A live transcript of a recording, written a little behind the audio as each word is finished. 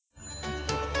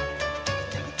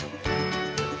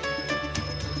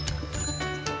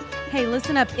Hey,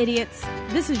 listen up, idiots.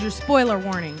 This is your spoiler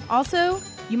warning. Also,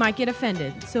 you might get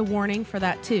offended, so warning for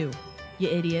that too, you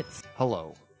idiots.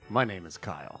 Hello, my name is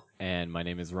Kyle. And my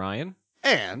name is Ryan.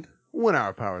 And when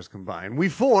our powers combine, we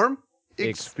form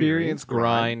Experience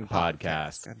Grind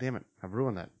Podcast. God damn it, I've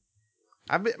ruined that.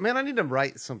 I need to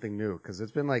write something new because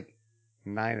it's been like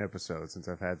 9 episodes since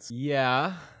I've had.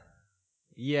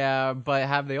 Yeah, but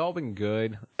have they all been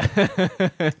good?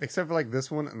 Except for like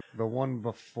this one and the one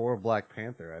before Black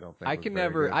Panther, I don't think. I was can very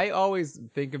never. good. I always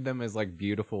think of them as like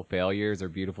beautiful failures or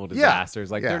beautiful disasters.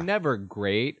 They're never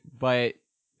great, but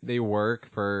they work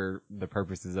for the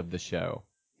purposes of the show.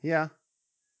 Yeah.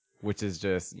 Which is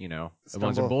just, a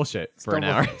bunch of bullshit for an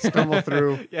stumble- hour. stumble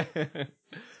through. Yeah.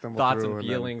 Stumble Thoughts through and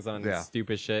feelings then, on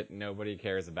stupid shit nobody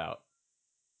cares about.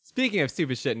 Speaking of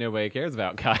stupid shit nobody cares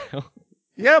about, Kyle.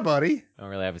 Yeah, buddy. I don't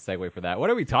really have a segue for that. What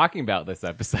are we talking about this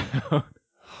episode?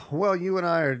 Well, you and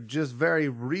I are just very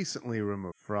recently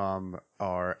removed from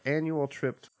our annual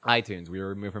trip. iTunes. We were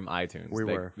removed from iTunes. We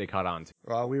were. They caught on to.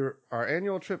 Our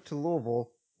annual trip to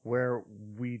Louisville, where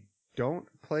we don't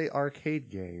play arcade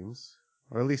games,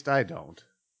 or at least I don't.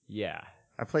 Yeah.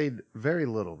 I played very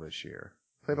little this year.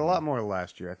 Played a lot more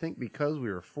last year. I think because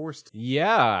we were forced.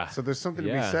 Yeah. So there's something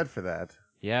to be said for that.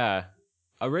 Yeah.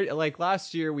 Like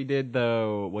last year we did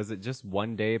was it just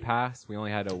 1 day pass? We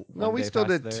only had a No, we still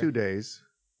did there. 2 days.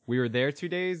 We were there 2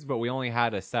 days, but we only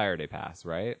had a Saturday pass,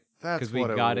 right? That's because we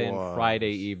what got it in was.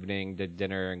 Friday evening, did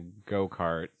dinner and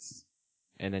go-karts,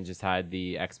 and then just had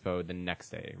the expo the next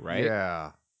day, right?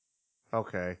 Yeah.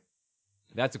 Okay.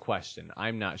 That's a question.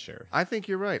 I'm not sure. I think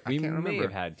you're right. I We can't may remember.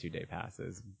 have had 2 day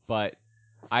passes, but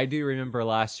I do remember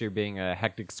last year being a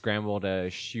hectic scramble to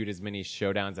shoot as many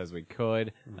showdowns as we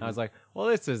could. I was like, well,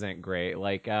 this isn't great.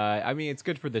 Like, it's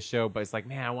good for the show, but it's like,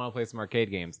 man, I want to play some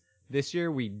arcade games. This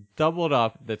year, we doubled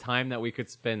up the time that we could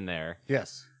spend there.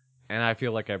 Yes. And I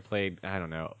feel like I played, I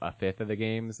don't know, a fifth of the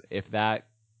games. If that,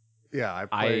 Yeah,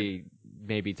 I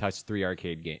maybe touched 3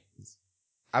 arcade games.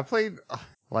 I played a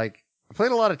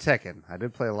lot of Tekken. I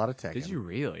did play a lot of Tekken. Did you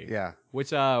really? Yeah.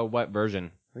 Which, what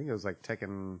version? I think it was like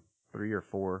Tekken 3 or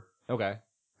 4. Okay.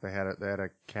 They had a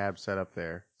cab set up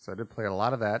there. So I did play a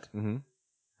lot of that. Mm-hmm.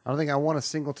 I don't think I won a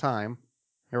single time.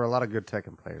 There were a lot of good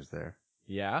Tekken players there.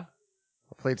 Yeah?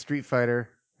 I played Street Fighter,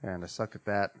 and I sucked at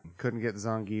that. Couldn't get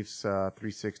Zangief's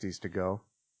 360s to go.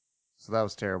 So that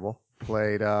was terrible.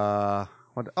 Played,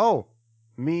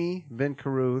 me, Ben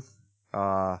Carruth,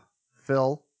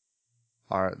 Phil,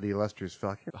 the illustrious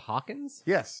Phil. Hawkins?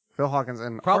 Yes, Phil Hawkins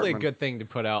and Probably Hartman. a good thing to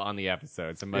put out on the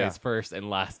episode. Somebody's first and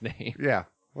last name. Yeah.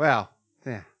 Well,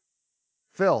 yeah.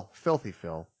 Phil, Filthy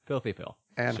Phil, Filthy Phil.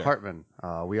 and Sure. Hartman.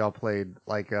 We all played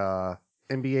like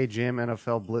NBA Jam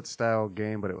NFL Blitz style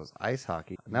game, but it was ice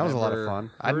hockey. And that was a lot of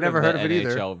fun. I'd never heard of it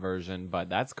either. NHL version, but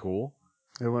that's cool.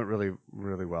 It went really,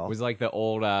 really well. It was like the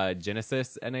old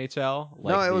Genesis NHL.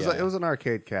 No, it was an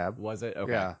arcade cab. Was it?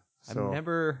 Okay. Yeah. So I've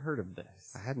never heard of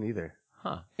this. I hadn't either.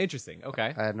 Huh. Interesting.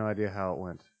 Okay. I had no idea how it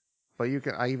went. But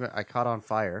I caught on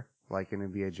fire like in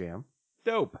NBA Jam.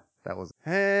 Dope.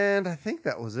 And I think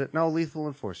that was it. No, Lethal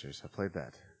Enforcers. I played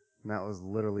that. And that was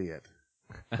literally it.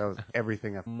 That was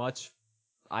everything.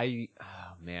 Oh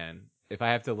man. If I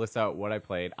have to list out what I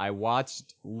played, I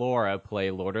watched Laura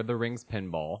play Lord of the Rings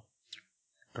pinball.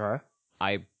 Okay.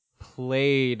 I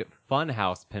played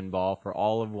Funhouse pinball for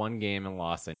all of one game and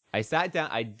lost it. I sat down.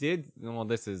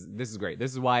 This is great.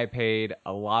 This is why I paid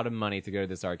a lot of money to go to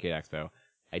this arcade expo.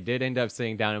 I did end up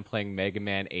sitting down and playing Mega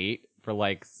Man 8 for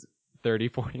like 30,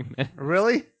 40 minutes.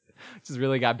 Really? Just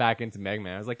really got back into Mega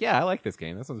Man. I was like, yeah, I like this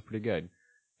game. This one's pretty good.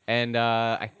 And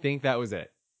I think that was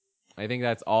it. I think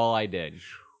that's all I did.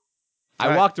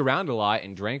 I walked around a lot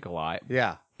and drank a lot.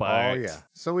 Yeah. But, oh, yeah.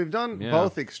 So we've done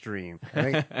both extreme.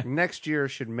 I think next year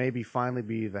should maybe finally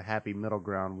be the happy middle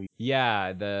ground.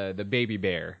 Yeah, the baby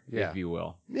bear, if you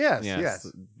will.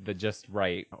 Yes. The just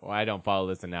right. Well, I don't follow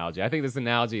this analogy. I think this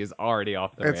analogy is already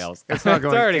off the rails. It's not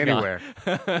going already anywhere.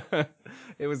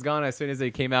 It was gone as soon as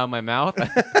it came out of my mouth.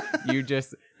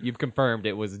 You've confirmed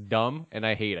it was dumb, and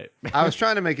I hate it. I was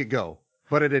trying to make it go,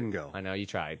 but it didn't go. I know, you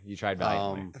tried. You tried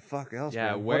valiantly. The fuck else?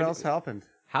 Yeah, man? What else happened?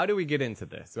 How do we get into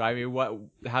this? I mean,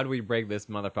 how do we break this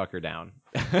motherfucker down?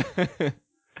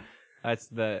 That's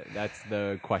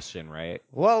the question, right?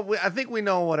 Well, I think we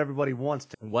know what everybody wants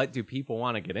to. What do people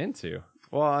want to get into?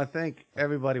 Well, I think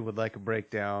everybody would like a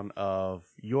breakdown of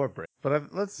your break. But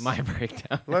My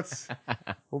breakdown.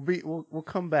 we'll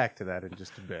come back to that in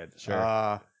just a bit. Sure.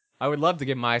 I would love to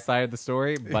get my side of the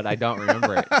story, but I don't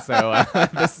remember it. So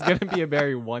this is going to be a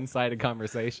very one-sided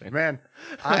conversation. Man,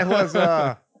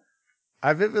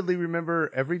 I vividly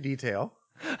remember every detail.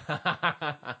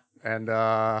 And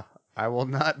I will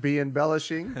not be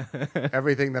embellishing.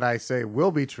 Everything that I say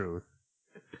will be truth.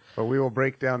 But we will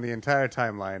break down the entire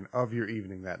timeline of your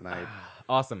evening that night.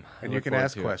 Awesome. And I you look can forward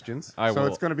ask to it. questions. I So will.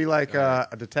 it's going to be like All right.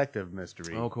 a detective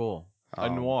mystery. Oh, cool. A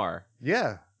Um, noir.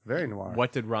 Yeah, very noir.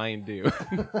 What did Ryan do?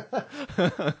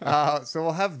 So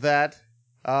we'll have that.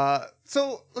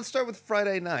 So let's start with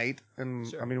Friday night. And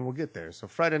Sure. I mean, we'll get there. So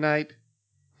Friday night,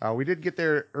 we did get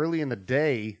there early in the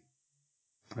day.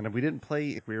 And we didn't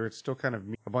play. We were still kind of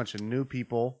a bunch of new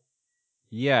people.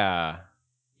 Yeah.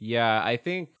 I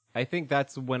think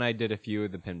that's when I did a few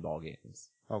of the pinball games.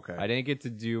 Okay. I didn't get to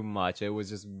do much. It was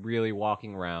just really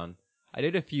walking around. I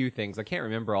did a few things. I can't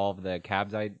remember all of the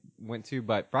cabs I went to,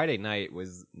 but Friday night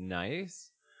was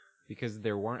nice because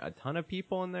there weren't a ton of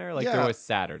people in there. Like there Yeah. was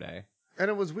Saturday. And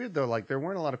it was weird though. Like there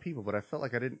weren't a lot of people, but I felt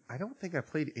like I don't think I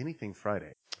played anything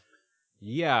Friday.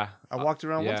 Yeah. I walked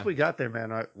around. yeah. Once we got there,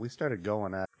 man, we started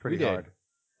going at it pretty We did. hard.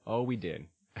 Oh, we did.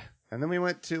 And then we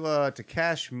went to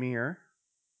Kashmir.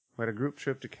 We had a group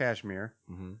trip to Kashmir.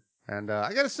 hmm And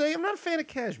I gotta say, I'm not a fan of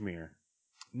Kashmir.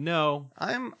 No.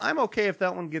 I'm okay if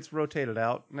that one gets rotated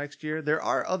out next year. There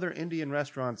are other Indian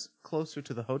restaurants closer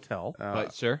to the hotel.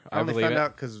 But sure, I I only believe found it.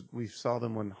 out because we saw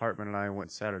them when Hartman and I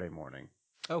went Saturday morning.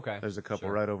 Okay. There's a couple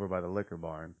Sure. right over by the liquor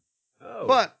barn. Oh.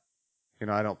 But,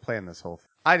 I don't plan this whole thing.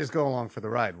 I just go along for the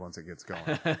ride once it gets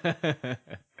going.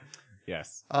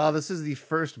 Yes. This is the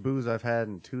first booze I've had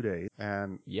in 2 days,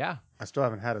 and Yeah. I still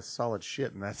haven't had a solid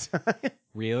shit in that time.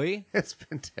 Really? It's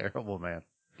been terrible, man.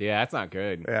 Yeah, that's not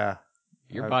good. Yeah,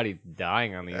 Your body's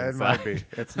dying on the it inside. might be.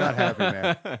 It's not happy,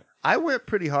 man. I went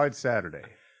pretty hard Saturday.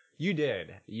 You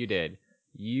did.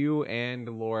 You and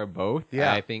Laura both.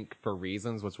 Yeah. I think for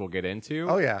reasons which we'll get into.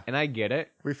 Oh, yeah. And I get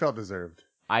it. We felt deserved.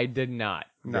 I did not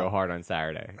No. go hard on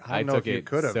Saturday. I don't know took if you it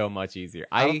could've. so much easier.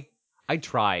 I I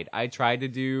tried. I tried to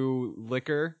do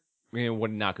liquor. It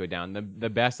would not go down. The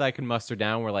best I could muster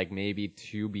down were like maybe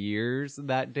 2 beers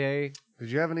that day. Did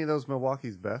you have any of those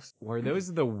Milwaukee's Best? Were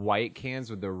those the white cans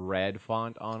with the red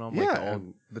font on them? Yeah, Like the old,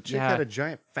 and the chick Yeah. had a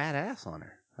giant fat ass on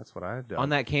her. That's what I had done. on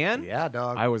that can? Yeah,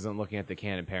 dog. I wasn't looking at the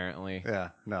can apparently. Yeah,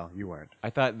 no, you weren't. I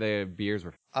thought the beers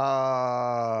were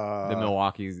The the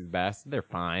Milwaukee's best. They're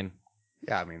fine.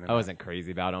 Yeah, I mean, I wasn't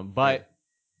crazy about them, but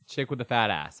chick with the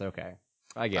fat ass. Okay,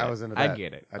 I get I it. was into I that.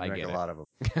 get it. I I drank get a it. lot of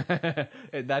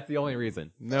them. That's the only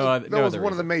reason. No, That no was other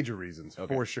one of the reason. major reasons,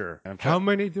 Okay. for sure. And I'm How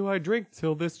many do I drink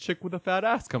till this chick with a fat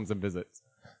ass comes and visits?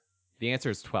 The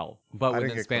answer is 12, but I didn't within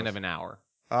the get span close. of an hour.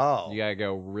 Oh, You gotta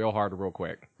go real hard, real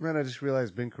quick. man, I just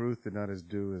realized Ben Caruth did not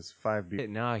do his 5 beers,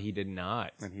 No, he did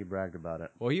not. and he bragged about it.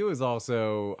 Well, he was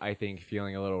also, I think,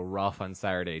 feeling a little rough on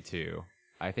Saturday too.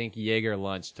 I think Jaeger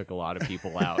lunch took a lot of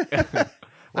people out.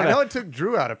 I know it took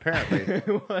Drew out, apparently.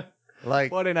 what,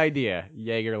 Like, what an idea,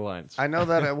 Jaeger lunch. I know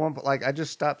that at one point, like, I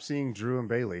just stopped seeing Drew and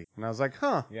Bailey, and I was like,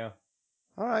 huh, Yeah.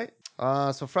 all right.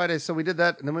 So Friday, so we did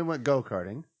that, and then we went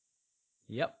go-karting,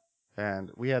 Yep.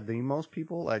 and we had the most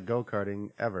people at go-karting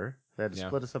ever. They had to Yeah.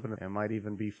 split us up, and it might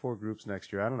even be 4 groups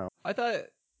next year. I don't know. I thought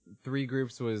 3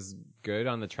 groups was good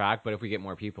on the track, but if we get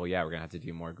more people, yeah, we're gonna have to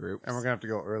do more groups. And we're going to have to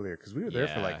go earlier, because we were there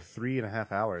for Yeah. like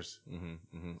 3.5 hours.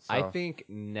 I So- think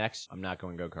next I'm not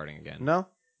going go karting again. No?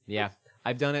 Yeah,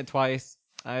 I've done it twice.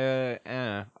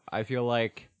 I feel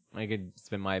like I could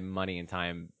spend my money and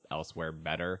time elsewhere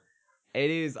better. It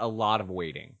is a lot of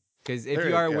waiting. Because if There you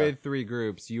is, are yeah. with 3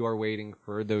 groups, you are waiting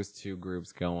for those 2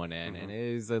 groups going in, Mhm. and it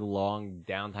is a long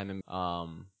downtime. And,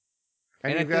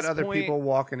 And you've at got this other point, people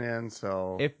walking in,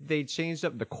 so... if they changed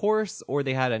up the course or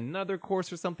they had another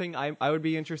course or something, I would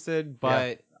be interested.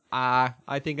 But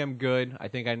I think I'm good. I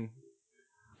think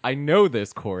I know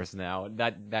this course now.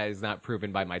 That is not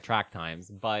proven by my track times,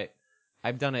 but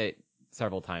I've done it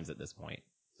several times at this point.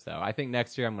 So I think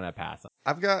next year I'm gonna pass.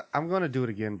 I'm going to do it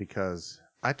again because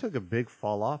I took a big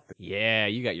fall off Yeah,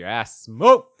 you got your ass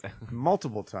smoked.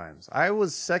 multiple times. I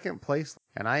was second place,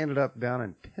 and I ended up down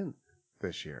in 10th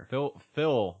this year.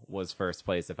 Phil was first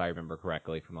place if I remember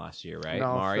correctly from last year, right?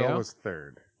 No, Mario Phil was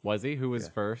third. Was he? Who was Yeah.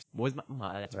 first?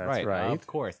 That's right. right. Of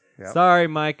course. Yep. Sorry,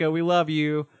 Micah. We love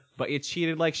you, but you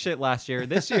cheated like shit last year.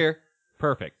 This year,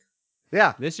 perfect.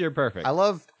 Yeah, This year, perfect.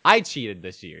 I cheated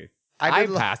this year. I I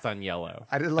did. passed on yellow.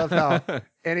 I did love how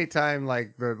anytime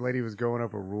like the lady was going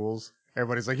over rules,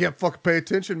 everybody's like, "Yeah, fuck, pay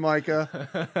attention,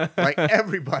 Micah." Like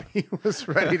everybody was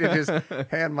ready to just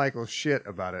hand Michael shit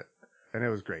about it, and it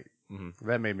was great. Mhm.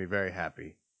 That made me very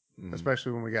happy, Mhm.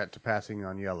 especially when we got to passing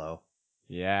on yellow.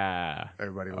 Yeah.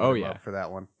 Everybody lit Oh, him yeah. up for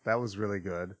that one. That was really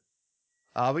good.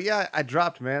 But yeah, I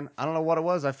dropped, man. I don't know what it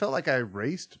was. I felt like I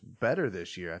raced better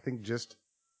this year. I think just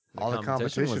all the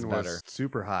competition was better.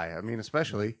 super high. I mean,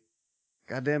 especially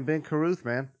Goddamn Ben Carruth,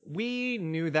 man. We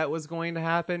knew that was going to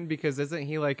happen because isn't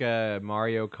he like a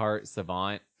Mario Kart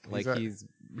savant? Like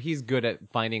he's good at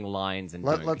finding lines and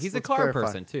he's a car clarify.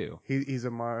 person too. He's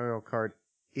a Mario Kart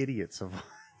idiot savant.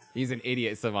 He's an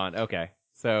idiot savant. Okay,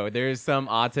 so there's some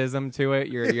autism to it.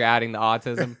 You're adding the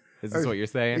autism. Is this what you're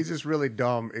saying? He's just really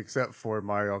dumb, except for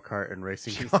Mario Kart and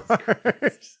racing Jesus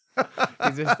cars.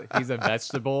 he's a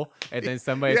vegetable, and then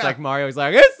somebody's Yeah. like Mario's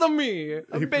like, it's me,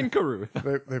 I'm Ben Carruth.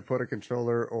 They put a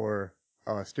controller or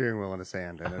a steering wheel in his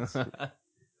hand, and it's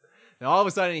And all of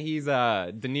a sudden he's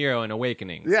De Niro in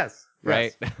Awakenings. yes,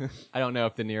 Right? I don't know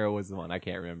if De Niro was the one. I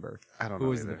can't remember. I don't Who know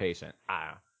was either. the patient?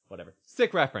 Whatever.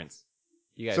 Sick reference.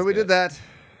 You guys. So we get did it. that.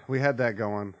 We had that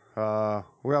going.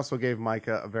 We also gave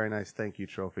Micah a very nice thank you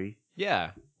trophy.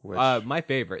 Yeah. Which My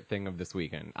favorite thing of this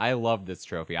weekend. I love this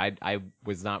trophy. I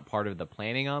was not part of the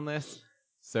planning on this,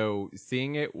 so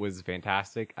seeing it was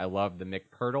fantastic. I love the Mick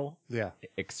Pirtle. yeah,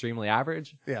 Extremely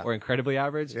average. Yeah. Or incredibly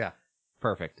average. yeah.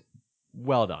 Perfect.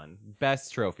 Well done.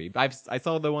 Best trophy. I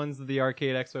saw the ones that the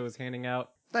Arcade Expo was handing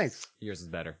out. Thanks. Yours is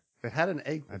better. It had an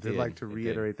egg. I did like to It did.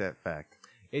 reiterate that fact.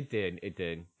 It did.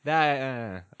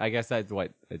 That I guess that's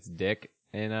what it's dick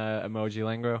in emoji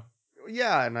lingo.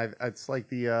 Yeah, and it's like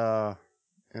the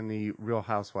in the Real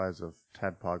Housewives of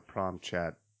Tadpog prom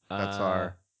chat. That's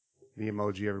the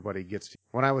emoji everybody gets to.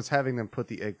 When I was having them put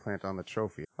the eggplant on the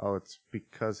trophy, it's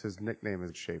because his nickname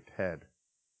is shaped head.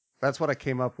 That's what I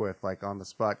came up with, like on the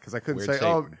spot, because I couldn't say,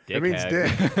 it means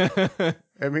dick. dick.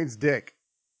 It means dick,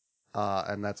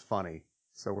 and that's funny.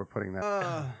 So we're putting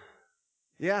that.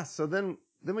 Yeah. So then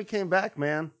we came back,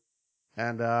 man,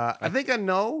 and I think I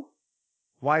know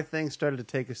why things started to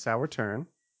take a sour turn.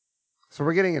 So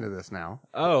we're getting into this now.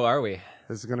 Oh, are we?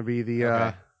 This is going to be the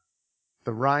Okay.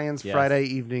 the Ryan's Yes. Friday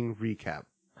evening recap.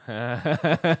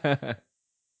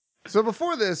 So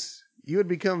before this, you had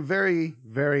become very,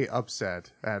 very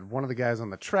upset at one of the guys on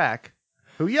the track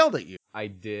who yelled at you. I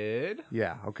did.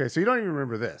 Yeah. Okay. So you don't even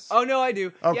remember this. Oh no, I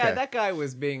do. Okay. Yeah, that guy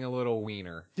was being a little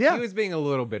wiener. Yeah. He was being a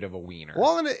little bit of a wiener.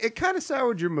 Well, and it kind of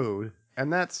soured your mood,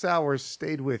 and that sour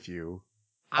stayed with you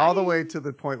all the way to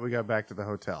the point we got back to the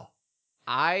hotel.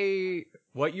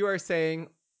 What you are saying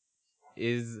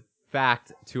is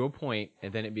fact to a point,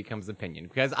 and then it becomes opinion.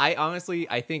 Because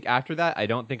I think after that, I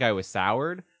don't think I was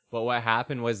soured. But what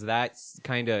happened was that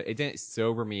it didn't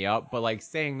sober me up. But like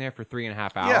staying there for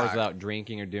 3.5 hours Yeah. without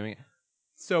drinking or doing it,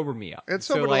 sobered me up. It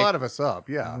So, sobered like, a lot of us up.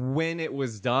 Yeah. When it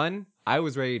was done, I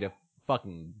was ready to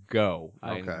fucking go.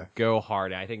 Okay. Go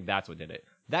hard. And I think that's what did it.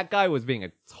 That guy was being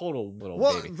a total little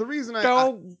Well, baby. the reason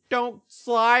Don't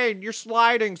slide. You're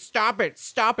sliding. Stop it,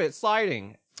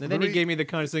 sliding. And then The he gave me the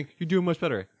kind of thing, you're doing much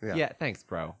better. Yeah. Yeah, thanks,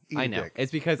 bro. Eat I a know. dick.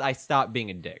 It's because I stopped being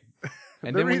a dick.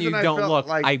 And The then when you reason I don't felt look,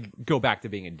 like I go back to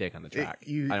being a dick on the track.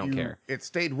 I don't care. It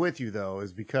stayed with you though,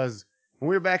 is because when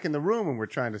we were back in the room and we're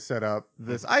trying to set up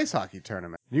this ice hockey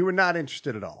tournament, you were not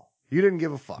interested at all. You didn't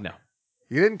give a fuck. No.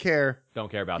 You didn't care.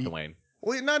 Don't care about Dwayne.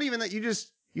 Well, not even that. You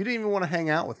didn't even want to hang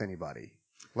out with anybody.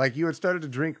 Like you had started to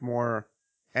drink more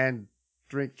and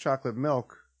drink chocolate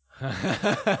milk,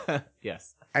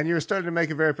 Yes. and you were starting to make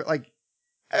it very like,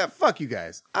 fuck you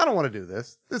guys. I don't want to do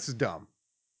this. This is dumb.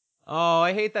 Oh,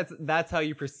 I hate that's how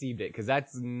you perceived it, because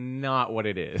that's not what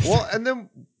it is. Well, and then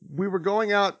we were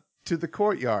going out to the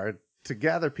courtyard to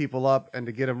gather people up and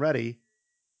to get them ready,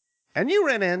 and you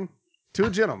ran in to a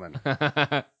gentleman,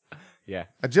 Yeah.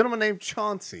 a gentleman named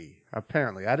Chauncey.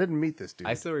 Apparently, I didn't meet this dude,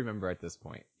 I still remember at this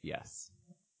point. Yes.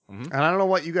 and I don't know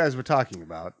what you guys were talking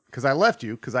about because I left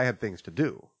you because I had things to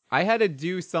do. I had to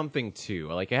do something too.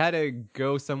 Like I had to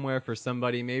go somewhere for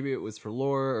somebody. Maybe it was for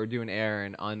Laura or do an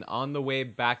errand. On the way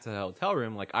back to the hotel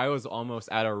room, like I was almost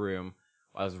at our room.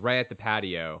 I was right at the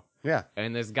patio, Yeah,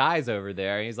 and this guy's over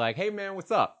there. And he's like, "Hey man,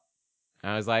 what's up?"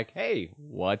 And I was like, "Hey,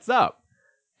 what's up?"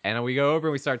 And we go over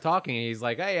and we start talking. And he's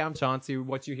like, "Hey, I'm Chauncey.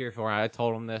 What you here for?" And I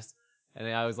told him this, and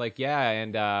then I was like, "Yeah,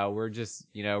 and we're just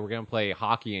we're gonna play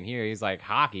hockey in here." He's like,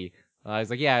 "Hockey?" I was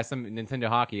like, "Yeah, some Nintendo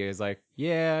hockey." He was like,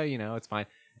 "Yeah, it's fine."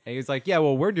 And he's like, "Yeah,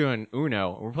 well, we're doing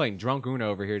Uno. We're playing drunk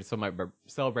Uno over here to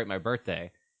celebrate my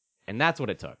birthday." And that's what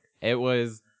it took. It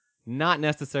was not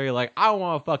necessarily like, I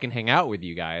want to fucking hang out with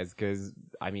you guys. Because,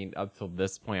 up till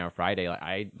this point on Friday, like,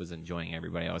 I was enjoying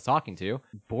everybody I was talking to.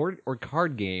 Board or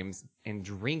card games and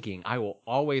drinking, I will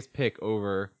always pick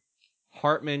over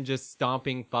Hartman just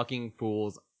stomping fucking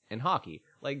fools and hockey.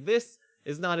 Like, this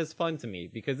is not as fun to me.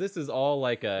 Because this is all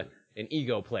like an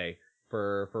ego play.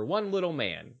 For one little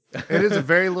man. it is a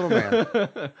very little man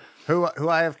who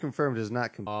I have confirmed is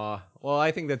not. Well,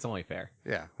 I think that's only fair.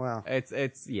 Yeah, well,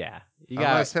 It's yeah. You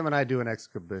unless got. him and I do an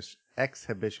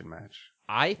exhibition match.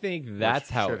 I think that's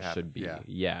how should it happen, should be. yeah.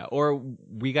 Yeah. Or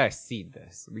we gotta seed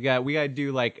this. We gotta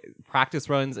do like practice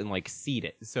runs and like seed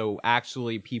it. So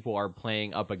actually people are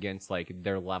playing up against like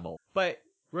their level. But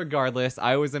regardless,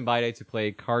 I was invited to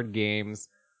play card games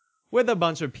with a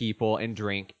bunch of people and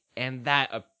drink, and that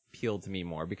appealed to me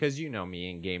more because you know me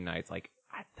in game nights, like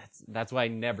that's what I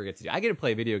never get to do. I get to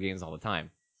play video games all the time.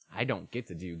 I don't get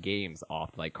to do games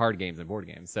off like card games and board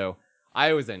games. So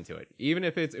I was into it. Even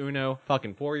if it's Uno,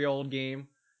 fucking 4-year-old game,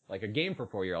 like a game for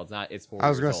 4-year-olds, not it's 4 I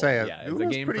was years gonna say old. it. Yeah, it's a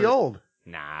Uno's game pretty for, old.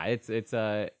 Nah, it's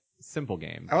a simple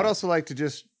game. I would but- also like to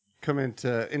just come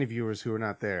into any viewers who are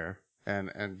not there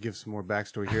and give some more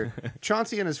backstory here.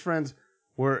 Chauncey and his friends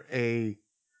were a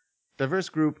diverse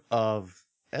group of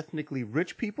ethnically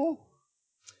rich people.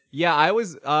 Yeah, I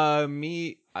was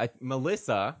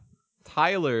Melissa,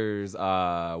 Tyler's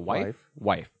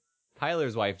wife.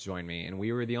 Tyler's wife joined me, and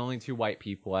we were the only two white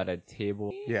people at a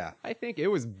table. Yeah. I think it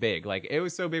was big. Like, it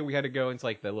was so big we had to go into,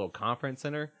 like, the little conference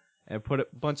center and put a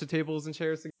bunch of tables and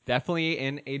chairs together. Definitely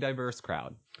in a diverse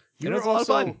crowd. You And it were was a lot of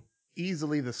also fun.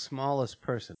 easily the smallest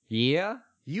person. Yeah?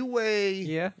 You weigh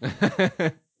Yeah.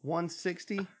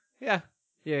 160. Yeah.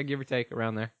 Yeah, give or take,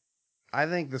 around there. I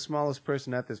think the smallest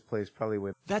person at this place probably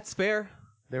weighed. That's fair.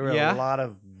 There were Yeah. a lot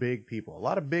of big people, a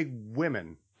lot of big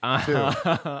women.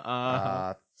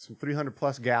 Uh-huh. Some 300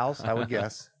 plus gals, I would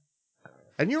guess.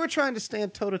 And you were trying to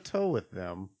stand toe to toe with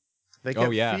them. They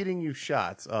kept yeah. feeding you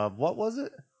shots of what was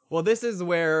it? Well, this is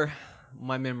where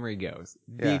my memory goes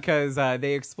Yeah. because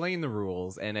they explained the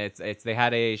rules, and it's they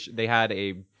had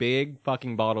a big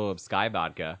fucking bottle of Sky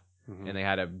vodka, and they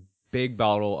had a big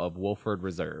bottle of Wolford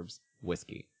Reserves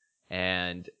whiskey.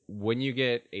 And when you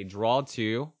get a draw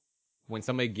 2, when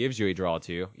somebody gives you a draw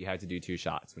 2, you have to do 2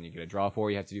 shots. When you get a draw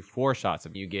 4, you have to do 4 shots.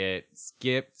 If you get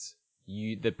skipped,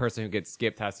 the person who gets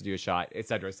skipped has to do a shot,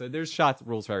 etc. So there's shots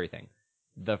rules for everything.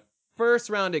 The first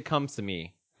round it comes to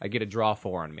me, I get a draw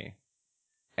 4 on me.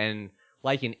 And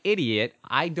like an idiot,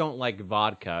 I don't like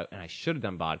vodka, and I should have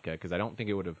done vodka because I don't think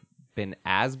it would have been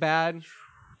as bad.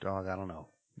 Dog, I don't know.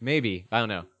 Maybe, I don't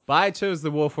know. But I chose the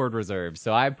Wolford Reserve,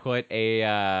 so I put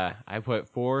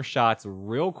 4 shots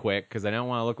real quick because I don't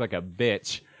want to look like a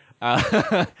bitch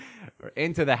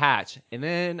into the hatch, and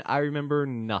then I remember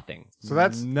nothing. So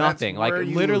that's nothing. where Like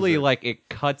you literally, lose it. like it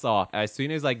cuts off as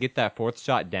soon as I get that 4th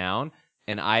shot down,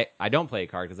 and I don't play a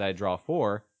card because I draw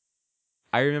 4.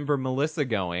 I remember Melissa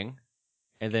going,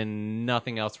 and then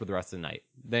nothing else for the rest of the night.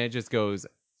 Then it just goes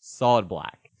solid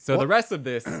black. So the rest of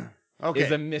this Okay.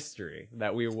 is a mystery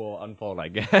that we will unfold, I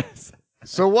guess.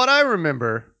 So what I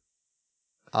remember,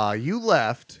 you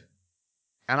left,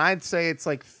 and I'd say it's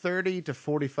like 30 to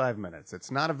 45 minutes.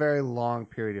 It's not a very long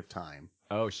period of time.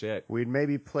 Oh shit. We'd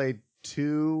maybe played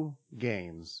 2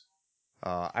 games.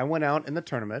 I went out in the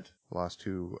tournament, lost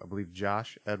to, I believe,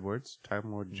 Josh Edwards,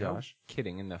 Time Lord Josh. No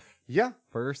kidding. In the Yeah,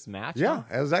 first match? yeah.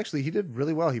 It was actually, he did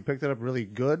really well. He picked it up really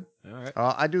good. All right.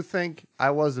 I do think I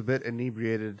was a bit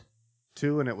inebriated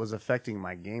too, and it was affecting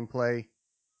my gameplay.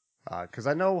 Because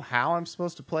I know how I'm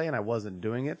supposed to play, and I wasn't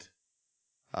doing it.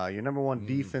 Your number one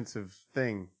defensive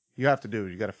thing you have to do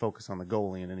is you got to focus on the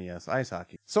goalie in NES ice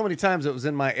hockey. So many times it was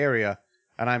in my area,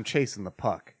 and I'm chasing the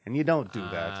puck, and you don't do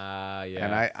that. Yeah.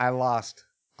 And I lost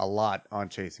a lot on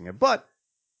chasing it. But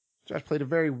Josh played a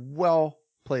very well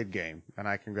played game, and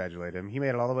I congratulate him. He made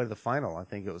it all the way to the final. I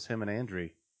think it was him and Andrew.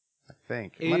 I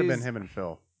think it might have been him and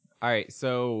Phil. All right.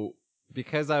 So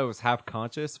because I was half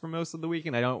conscious for most of the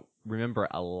weekend, I don't remember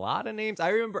a lot of names. I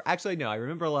remember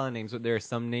a lot of names, but there are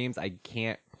some names I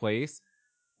can't place.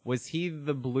 Was he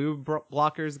the blue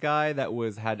blockers guy that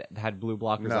had blue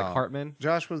blockers No. like Hartman?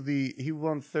 Josh was he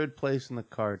won 3rd place in the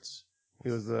carts. He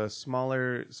was the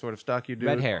smaller, sort of stocky dude.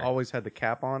 Red hair. Always had the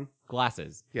cap on.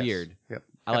 Glasses, Yes. beard. Yep.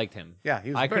 I liked him. Yeah, he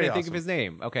was I very couldn't think of awesome. his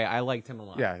name. Okay, I liked him a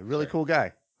lot. Yeah, really Sure. cool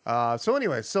guy. So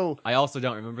anyway, I also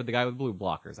don't remember the guy with blue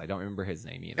blockers. I don't remember his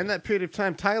name either. in that period of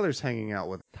time, Tyler's hanging out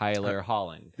with. Tyler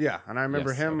Holland. Yeah, and I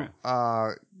remember Yes, him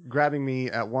grabbing me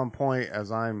at one point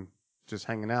as I'm just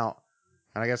hanging out,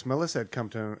 and I guess Melissa had come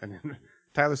to him, and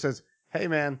Tyler says, "Hey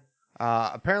man,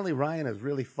 apparently Ryan is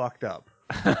really fucked up."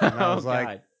 And I was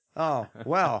like, "Oh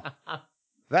well,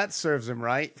 that serves him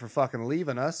right for fucking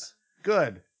leaving us.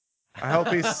 Good. I hope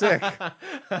he's sick."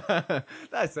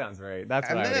 That sounds right. That's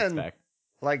And what I would then- expect.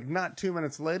 Like not 2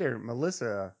 minutes later,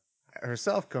 Melissa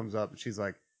herself comes up and she's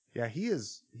like, "Yeah,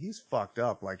 he's fucked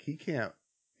up. Like he can't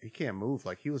move.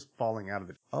 Like he was falling out of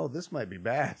it. Oh, this might be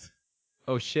bad."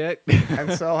 Oh shit.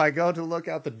 And so I go to look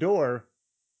out the door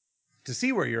to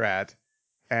see where you're at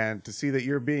and to see that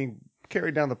you're being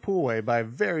carried down the poolway by a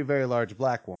very, very large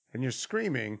black woman. And you're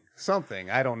screaming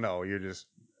something. I don't know. You're just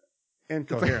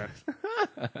incoherent.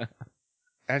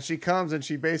 And she comes and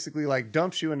she basically like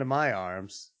dumps you into my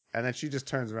arms, and then she just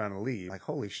turns around and leaves. Like,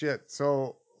 holy shit.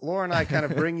 So Laura and I kind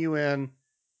of bring you in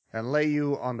and lay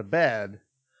you on the bed.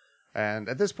 And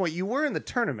at this point, you were in the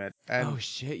tournament. And Oh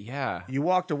shit, yeah. you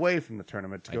walked away from the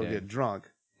tournament to I go did. get drunk.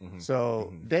 Mhm.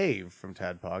 So Dave from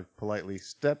Tadpog politely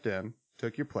stepped in,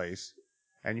 took your place,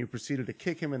 and you proceeded to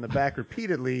kick him in the back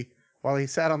repeatedly while he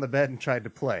sat on the bed and tried to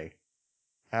play.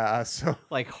 So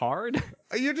Like hard?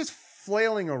 you're just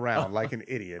flailing around like an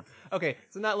idiot. Okay,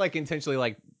 so not like intentionally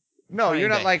like No, trying you're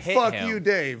not to like, hit fuck him. you,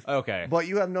 Dave. Okay. But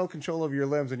you have no control over your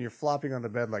limbs and you're flopping on the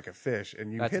bed like a fish.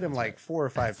 And you That's- hit him that's like right. 4 or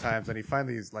 5 times and he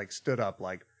finally is like stood up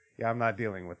like, yeah, I'm not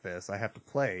dealing with this. I have to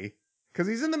play. Because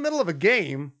he's in the middle of a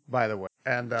game, by the way.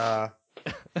 And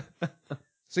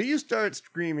so you start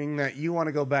screaming that you want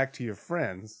to go back to your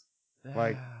friends.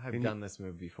 Like, I've and done this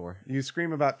move before. You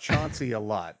scream about Chauncey a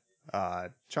lot.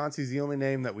 Chauncey's the only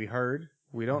name that we heard.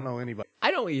 We don't know anybody.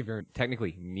 I don't even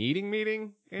technically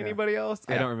meeting anybody else.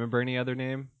 I Yeah. don't remember any other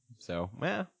name. So,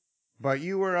 But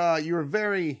you were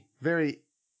very, very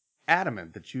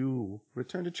adamant that you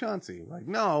return to Chauncey. Like,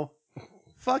 no,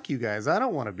 fuck you guys. I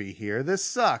don't want to be here. This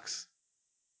sucks.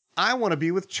 I want to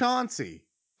be with Chauncey.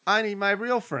 I need my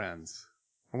real friends.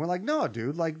 And we're like, no,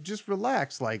 dude, like, just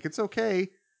relax. Like, it's okay.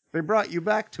 They brought you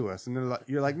back to us. And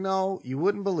you're like, no, you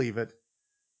wouldn't believe it.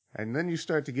 And then you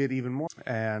start to get even more.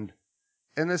 And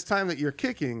in this time that you're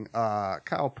kicking,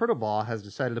 Kyle Pertobal has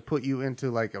decided to put you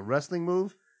into like a wrestling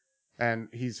move. And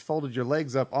he's folded your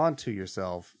legs up onto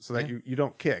yourself so that you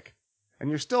don't kick. And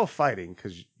you're still fighting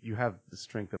because you have the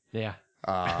strength of... yeah.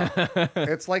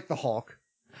 It's like the Hulk.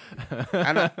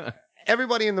 And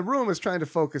everybody in the room is trying to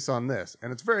focus on this.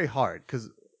 And it's very hard because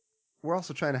we're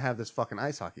also trying to have this fucking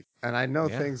ice hockey. And I know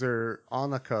things are on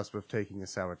the cusp of taking a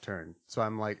sour turn. So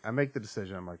I'm like, I make the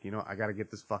decision. I'm like, you know, I got to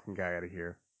get this fucking guy out of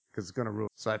here because it's going to ruin.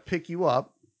 So I pick you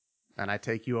up and I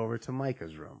take you over to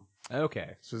Micah's room.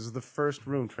 Okay. So this is the first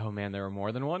room. Oh man, there were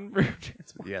more than one room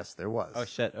transfer. Yes, there was. Oh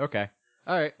shit. Okay.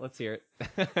 All right, let's hear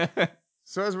it.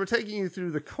 So as we're taking you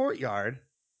through the courtyard,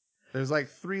 there's like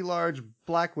 3 large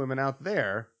black women out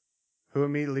there who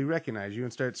immediately recognize you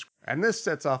and start and this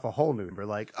sets off a whole new number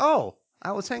like, oh,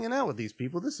 I was hanging out with these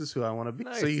people. This is who I want to be.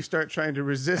 Nice. So you start trying to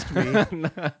resist me,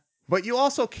 but you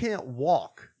also can't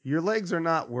walk. Your legs are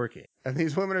not working. And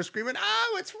these women are screaming,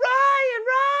 oh, it's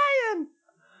Ryan!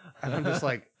 And I'm just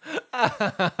like,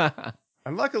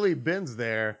 and luckily Ben's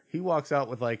there. He walks out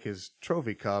with like his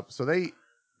trophy cup. So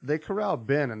they corral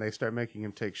Ben and they start making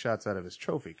him take shots out of his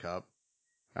trophy cup.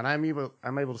 And I'm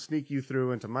able to sneak you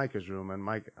through into Micah's room. And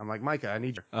I'm like, Micah, I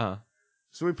need you. Uh-huh.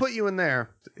 So we put you in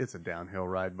there. It's a downhill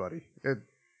ride, buddy.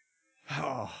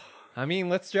 I mean,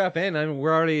 let's strap in. I mean,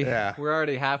 we're already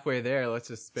halfway there. Let's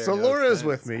just spare. So no Laura is expense.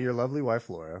 with me, your lovely wife,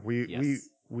 Laura. Yes.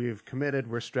 We've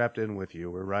committed. We're strapped in with you.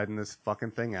 We're riding this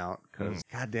fucking thing out because,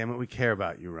 God damn it, we care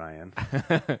about you, Ryan.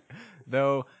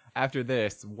 Though after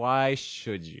this, why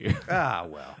should you?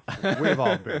 Well, we've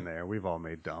all been there. We've all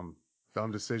made dumb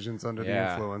decisions under the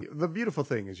Yeah. influence. The beautiful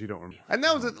thing is you don't remember. And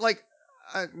that was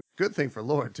a good thing for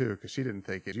Laura too, because she didn't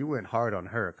think it. You went hard on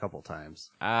her a couple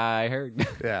times. I heard.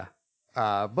 Yeah.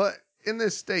 But in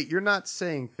this state, you're not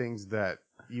saying things that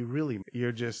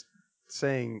you're just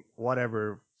saying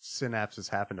whatever synapses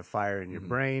happen to fire in your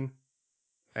brain.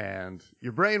 And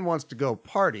your brain wants to go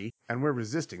party, and we're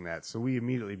resisting that. So we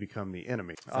immediately become the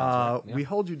enemy. Sounds right. Yeah. We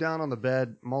hold you down on the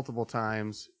bed multiple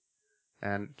times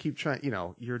and keep trying,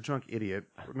 you're a drunk idiot.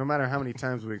 No matter how many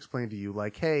times we explain to you,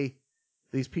 like, hey,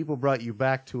 these people brought you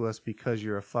back to us because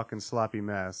you're a fucking sloppy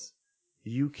mess.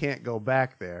 You can't go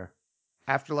back there.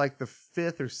 After like the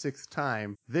 5th or 6th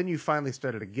time, then you finally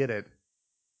started to get it,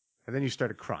 and then you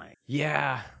started crying.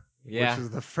 Yeah. Which is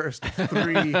the first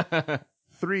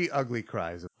 3 ugly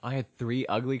cries. I had 3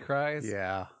 ugly cries.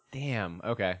 Yeah. Damn.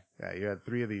 Okay. Yeah, you had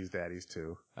 3 of these daddies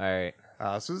too. All right.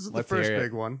 So this is Let's the first hear it.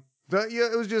 big one.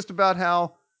 It was just about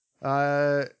how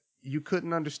you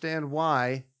couldn't understand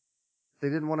why they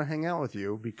didn't want to hang out with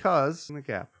you because in the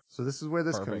gap. So this is where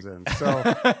this comes in.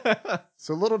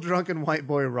 So little drunken white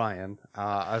boy Ryan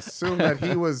assumed that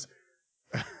he was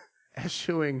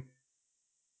eschewing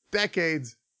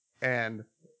decades and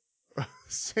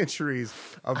centuries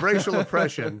of racial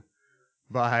oppression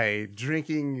by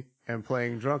drinking and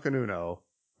playing drunken Uno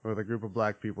with a group of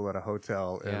black people at a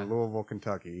hotel in Louisville,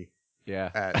 Kentucky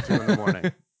Yeah. at 2 in the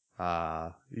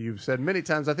morning. You've said many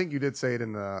times, I think you did say it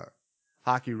in the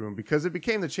hockey room, because it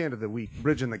became the chant of the week,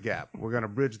 bridging the gap. We're going to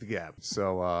bridge the gap.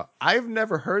 So I've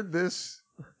never heard this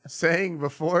saying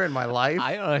before in my life.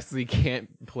 I honestly can't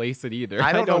place it either.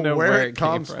 I don't know where it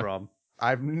came comes from.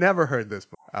 I've never heard this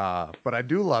before. But I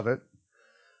do love it.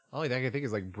 All I think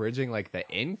is like bridging like the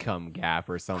income gap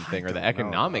or something, or the don't know,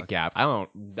 economic dog. gap.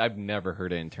 I've never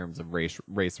heard it in terms of race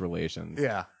relations.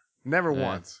 Yeah, never Yeah.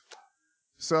 once.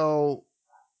 So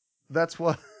that's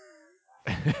what.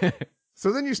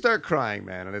 So then you start crying,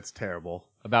 man, and it's terrible.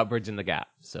 About bridging the gap.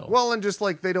 So Well, and just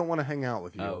like they don't want to hang out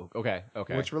with you. oh, okay.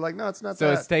 Which we're like, no, it's not So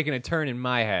that. it's taking a turn in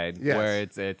my head Yes. where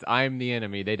it's I'm the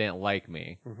enemy. They didn't like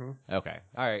me. Mhm. Okay.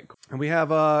 All right. Cool. And we have,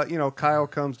 Kyle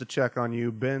comes to check on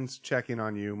you. Ben's checking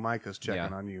on you. Micah's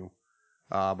checking Yeah. on you.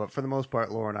 But for the most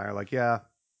part, Laura and I are like, yeah,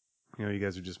 you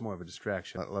guys are just more of a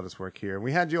distraction. Let us work here.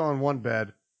 We had you on one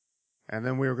bed, and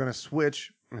then we were going to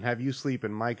switch and have you sleep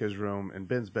in Micah's room and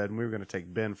Ben's bed, and we were going to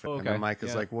take Ben for And then Okay,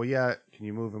 Micah's yeah. like, well, yeah, can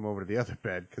you move him over to the other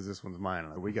bed? Because this one's mine. I'm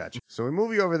like, we got you. So we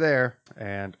move you over there,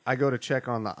 and I go to check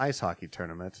on the ice hockey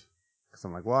tournament. Because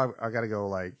I'm like, well, I got to go,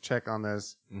 like, check on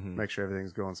this, Mhm. make sure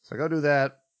everything's going. So I go do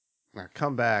that. I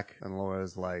come back, and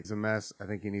Laura's like, it's a mess. I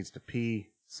think he needs to pee,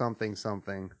 something.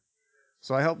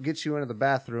 So I help get you into the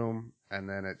bathroom, and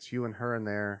then it's you and her in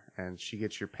there, and she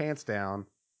gets your pants down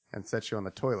and sets you on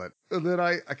the toilet. And then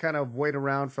I kind of wait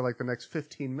around for like the next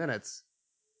 15 minutes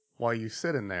while you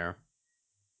sit in there.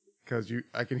 Because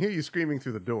I can hear you screaming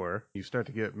through the door. You start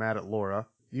to get mad at Laura.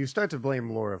 You start to blame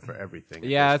Laura for everything.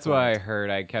 Yeah, that's what I heard.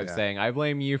 I kept Yeah. saying, I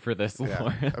blame you for this,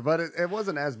 Laura. Yeah. But it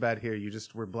wasn't as bad here. You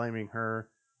just were blaming her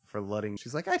for letting.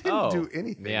 She's like, I didn't do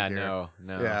anything. Yeah, here. no.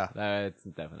 Yeah. That's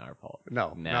definitely our fault.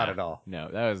 No, Nah, not at all. No,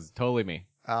 that was totally me.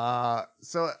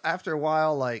 So after a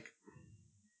while, like,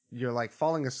 you're like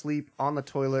falling asleep on the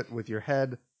toilet with your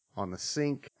head on the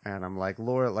sink, and I'm like,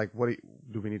 Laura, like, what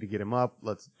do we need to get him up?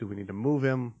 Do we need to move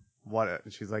him? What?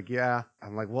 And she's like, yeah.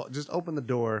 I'm like, well, just open the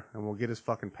door and we'll get his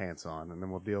fucking pants on, and then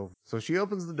we'll deal. So she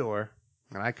opens the door,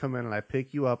 and I come in and I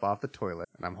pick you up off the toilet,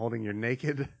 and I'm holding your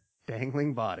naked,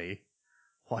 dangling body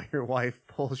while your wife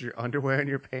pulls your underwear and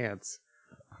your pants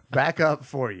back up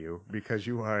for you because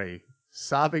you are a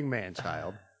sobbing man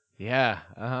child. Yeah.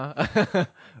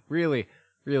 Really,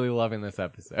 really loving this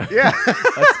episode. Yeah.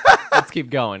 Let's keep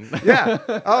going. Yeah.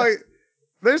 Oh,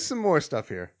 there's some more stuff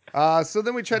here. So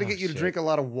then we try to get you to shit. drink a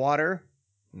lot of water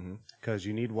Mhm. because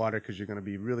you need water because you're going to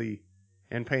be really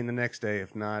in pain the next day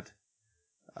if not.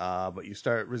 But you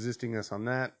start resisting us on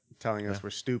that, telling us we're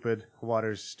stupid.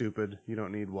 Water's stupid. You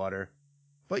don't need water.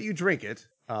 But you drink it.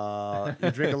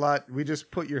 You drink a lot. We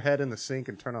just put your head in the sink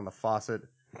and turn on the faucet,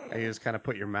 and you just kind of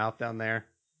put your mouth down there.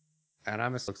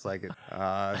 And looks like it.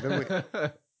 Then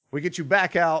we get you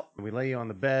back out, and we lay you on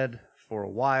the bed for a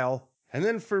while. And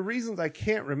then for reasons I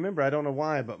can't remember, I don't know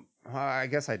why, but I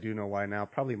guess I do know why now.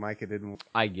 Probably Micah didn't,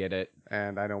 I get it.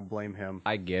 and I don't blame him.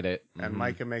 I get it. And Mhm.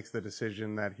 Micah makes the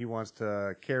decision that he wants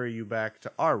to carry you back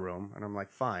to our room, and I'm like,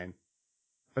 fine.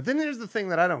 But then here's the thing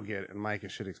that I don't get, and Micah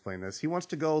should explain this. He wants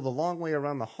to go the long way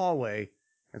around the hallway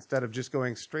instead of just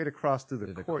going straight across through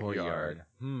the courtyard.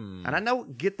 Hmm. And I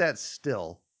don't get that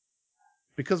still.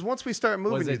 Because once we start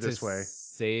moving Was you it this to way,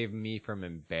 save me from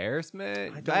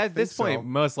embarrassment? I don't At think this point, so.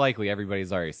 most likely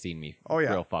everybody's already seen me Oh,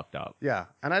 yeah. real fucked up. yeah,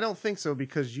 and I don't think so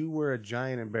because you were a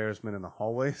giant embarrassment in the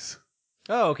hallways.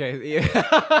 Oh, okay.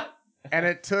 Yeah. And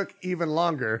it took even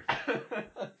longer.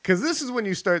 Because this is when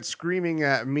you start screaming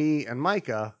at me and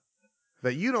Micah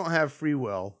that you don't have free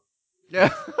will. Yeah.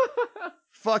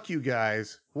 Fuck you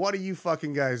guys. What are you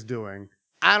fucking guys doing?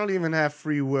 I don't even have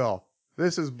free will.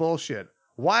 This is bullshit.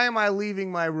 Why am I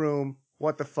leaving my room?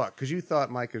 What the fuck? Because you thought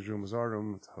Micah's room was our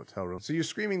room. It's a hotel room. So you're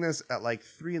screaming this at like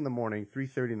 3 in the morning,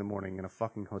 3:30 in the morning in a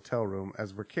fucking hotel room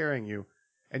as we're carrying you.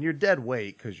 And you're dead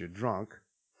weight because you're drunk.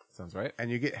 Sounds right. And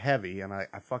you get heavy. And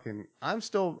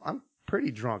I'm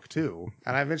pretty drunk too.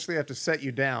 And I eventually have to set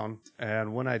you down.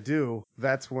 And when I do,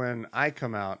 that's when I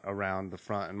come out around the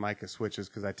front and Micah switches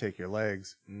because I take your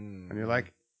legs. Mm. And you're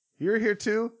like, you're here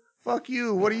too? Fuck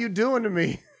you. What are you doing to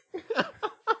me?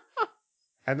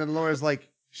 And then Laura's like,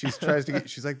 she's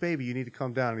like, baby, you need to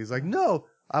calm down. And he's like, no,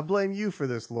 I blame you for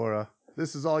this, Laura.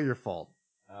 This is all your fault.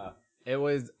 It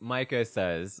was, Micah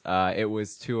says, it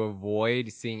was to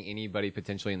avoid seeing anybody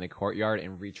potentially in the courtyard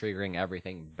and re-triggering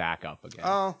everything back up again.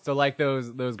 Oh. So like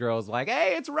those girls like,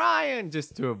 hey, it's Ryan,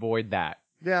 just to avoid that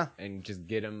Yeah. and just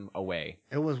get him away.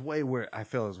 It was way worse. I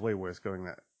feel it was way worse going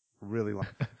that really long.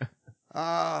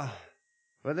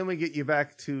 But then we get you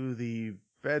back to the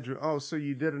bedroom. Oh, so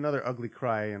you did another ugly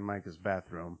cry in Micah's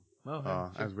bathroom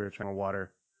as we were trying to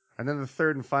water. And then the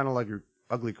third and final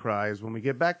ugly cry is when we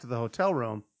get back to the hotel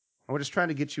room and we're just trying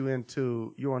to get you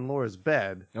into you and Laura's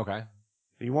bed. Okay.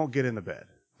 You won't get in the bed.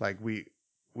 Like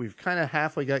we've kind of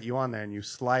halfway got you on there and you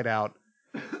slide out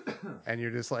and you're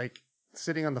just like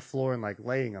sitting on the floor and like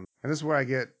laying on. And this is where I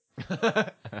get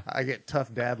I get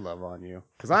tough dad love on you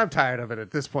because I'm tired of it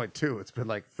at this point too. It's been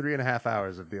like 3.5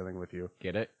 hours of dealing with you.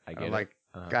 Get it? I get I'm it. like,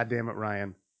 God damn it,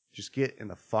 Ryan, just get in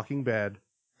the fucking bed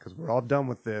because we're all done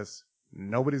with this.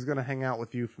 Nobody's gonna hang out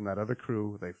with you from that other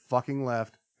crew. They fucking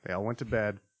left. They all went to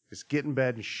bed. Just get in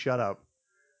bed and shut up.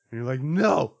 And you're like,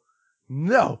 no,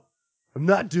 I'm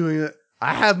not doing it.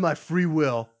 I have my free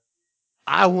will.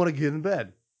 I want to get in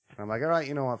bed. And I'm like, all right,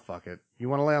 you know what? Fuck it. You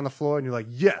want to lay on the floor? And you're like,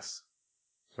 yes.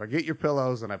 So I get your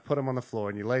pillows and I put them on the floor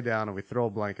and you lay down and we throw a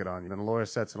blanket on you. Then Laura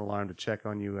sets an alarm to check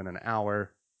on you in an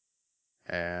hour.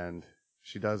 And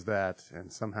she does that.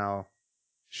 And somehow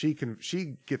she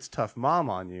gets tough mom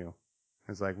on you.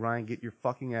 It's like, Ryan, get your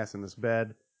fucking ass in this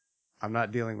bed. I'm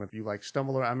not dealing with you. Like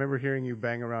stumble around. I remember hearing you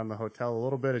bang around the hotel a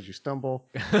little bit as you stumble.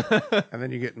 And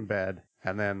then you get in bed.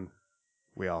 And then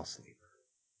we all sleep.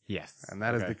 Yes. And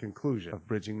that is the conclusion of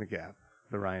Bridging the Gap,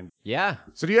 the Ryan. Yeah.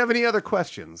 So do you have any other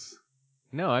questions?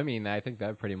 No, I mean, I think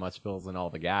that pretty much fills in all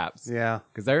the gaps. Yeah.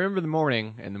 Because I remember the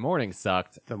morning, and the morning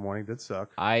sucked. The morning did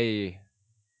suck. I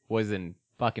was in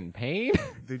fucking pain.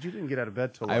 Dude, you didn't get out of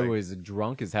bed till I was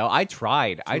drunk as hell. I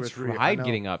tried. I 2 or 3, I tried know.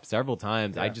 getting up several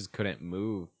times. I Yeah. just couldn't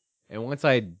move. And once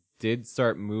I did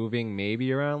start moving,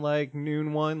 maybe around like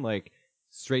noon one, like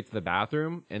straight to the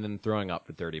bathroom and then throwing up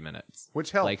for 30 minutes.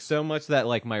 Which helps. Like so much that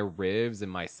like my ribs and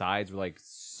my sides were like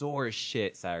sore as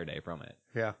shit Saturday from it.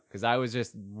 Yeah. Because I was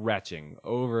just retching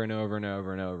over and over and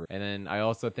over and over. And then I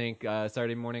also think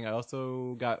Saturday morning I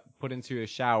also got put into a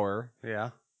shower. Yeah.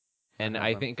 And Uh-huh.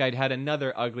 I think I'd had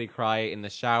another ugly cry in the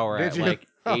shower Did at you? like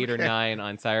 8 or Okay. 9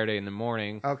 on Saturday in the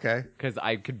morning. Okay. Because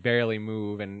I could barely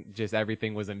move and just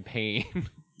everything was in pain.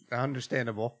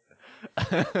 Understandable.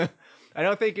 I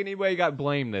don't think anybody got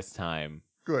blamed this time.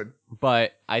 Good.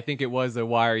 But I think it was a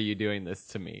why are you doing this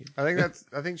to me? I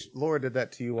think Laura did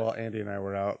that to you while Andy and I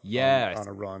were out Yes. on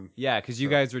a run. Yeah, because you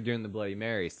guys were doing the Bloody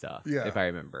Mary stuff, Yeah. if I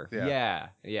remember. Yeah.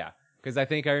 Yeah. Because I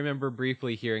think I remember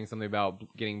briefly hearing something about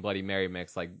getting Bloody Mary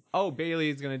mix, like, oh,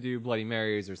 Bailey's going to do Bloody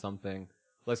Marys or something.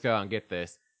 Let's go out and get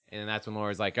this. And that's when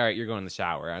Laura's like, all right, you're going in the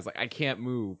shower. I was like, I can't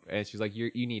move. And she's like, you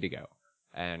need to go.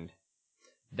 And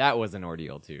that was an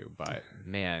ordeal too. But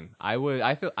man,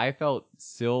 I felt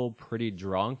still pretty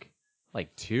drunk,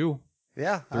 like 2,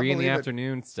 Yeah. 3 in the believe it.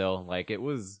 afternoon still. Like it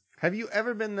was. Have you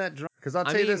ever been that drunk? Because I'll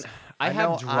tell I you mean, this. I know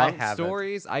have drunk haven't.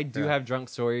 stories. I do Yeah. have drunk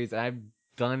stories. I've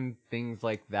done things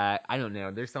like that. I don't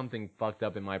know. There's something fucked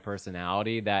up in my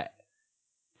personality that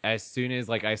as soon as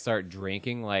like I start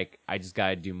drinking, like I just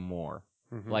gotta do more.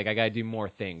 Mhm. Like I gotta do more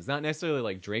things. Not necessarily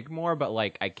like drink more, but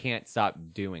like I can't stop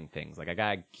doing things. Like I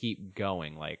gotta keep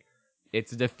going. Like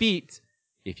it's a defeat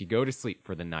if you go to sleep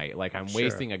for the night. Like I'm Sure.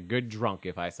 wasting a good drunk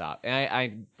if I stop.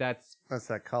 And That's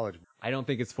that college. I don't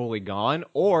think it's fully gone,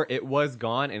 or it was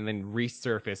gone and then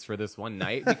resurfaced for this one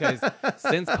night because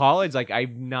since college, like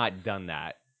I've not done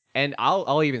that. And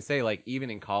I'll even say like even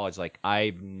in college, like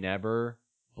I've never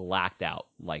blacked out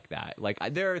like that. Like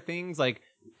there are things like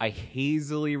I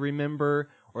hazily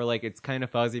remember or like it's kind of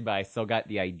fuzzy, but I still got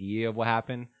the idea of what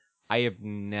happened. I have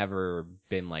never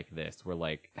been like this where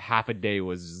like half a day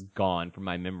was just gone from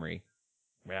my memory.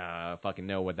 I fucking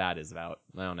know what that is about.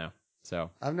 I don't know.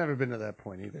 So I've never been to that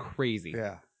point either. crazy.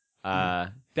 Yeah.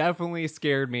 Definitely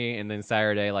scared me. And then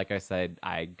Saturday, like I said,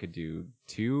 I could do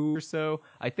 2 or so.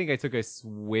 I think I took a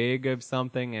swig of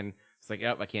something and it's like,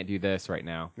 yep, I can't do this right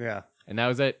now. Yeah. And that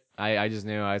was it. I just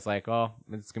knew. I was like, oh,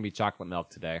 it's going to be chocolate milk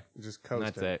today. Just coasting.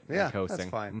 That's it. I'm Yeah. coasting. That's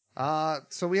fine.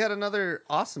 So we had another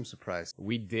awesome surprise.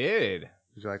 We did.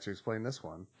 Would you like to explain this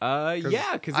one?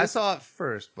 Yeah, because I saw it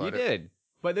first, but you did.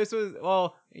 But this was,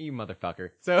 well, you motherfucker.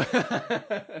 So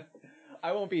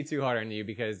I won't be too hard on you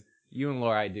because you and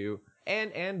Laura I do.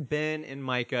 And Ben and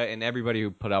Micah and everybody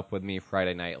who put up with me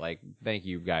Friday night, like, thank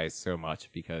you guys so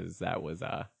much because that was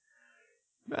a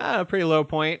pretty low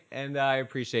point, and I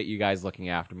appreciate you guys looking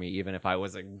after me, even if I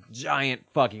was a giant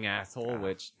fucking asshole,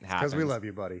 which happens. Because we love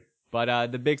you, buddy.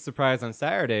 But the big surprise on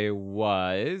Saturday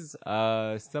was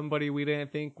somebody we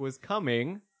didn't think was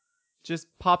coming just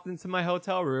popped into my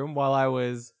hotel room while I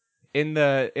was in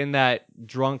that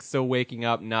drunk, still waking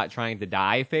up, not trying to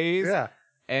die phase. Yeah.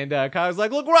 And Kyle was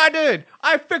like, look what I did.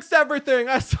 I fixed everything.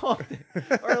 I solved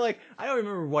it. Or like, I don't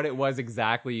remember what it was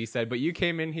exactly you said, but you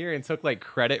came in here and took like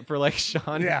credit for like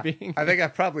Sean Yeah. being I think I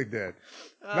probably did.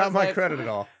 I Not was my like, credit at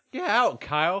all. Get out,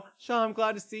 Kyle. Sean, I'm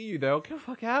glad to see you though. Get the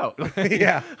fuck out.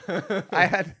 Yeah.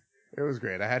 It was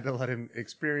great. I had to let him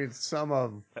experience some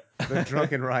of the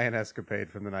drunken Ryan escapade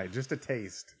from the night. Just a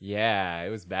taste. Yeah, it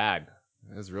was bad.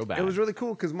 It was real bad. It was really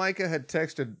cool because Micah had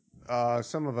texted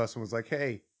some of us and was like,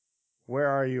 hey, where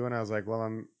are you? And I was like, well,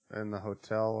 I'm in the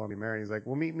hotel. I'll be married. He's like,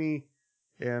 well, meet me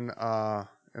in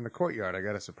the courtyard. I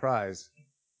got a surprise.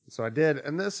 So I did,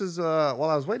 and this is while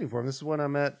I was waiting for him. This is when I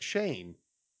met Shane.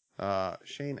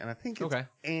 Shane, and I think it's Okay.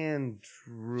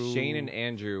 Andrew. Shane and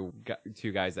Andrew,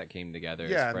 two guys that came together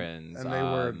yeah, as friends. and they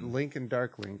were Link and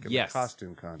Dark Link in yes. the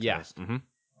costume contest. Yeah.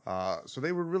 Mm-hmm. So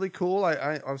they were really cool.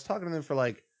 I was talking to them for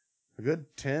like a good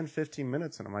 10, 15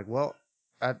 minutes, and I'm like, well,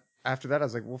 after that, I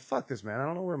was like, well, fuck this, man. I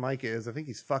don't know where Micah is. I think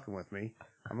he's fucking with me.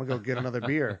 I'm gonna go get another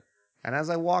beer. And as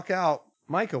I walk out,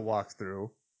 Micah walks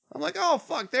through. I'm like, oh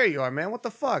fuck, there you are, man. What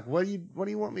the fuck? What do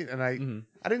you want me? And I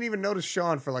didn't even notice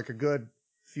Sean for like a good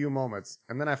few moments,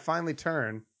 and then I finally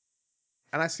turn,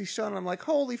 and I see Sean, and I'm like,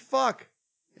 holy fuck,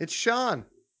 it's Sean.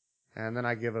 And then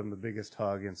I give him the biggest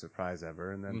hug and surprise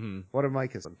ever. And then what did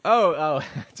Micah say?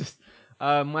 Just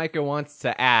Micah wants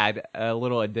to add a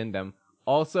little addendum.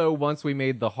 Also, once we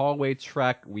made the hallway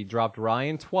trek, we dropped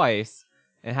Ryan twice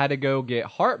and had to go get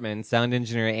Hartman, sound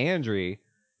engineer Andrew,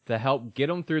 to help get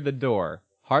him through the door.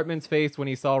 Hartman's face when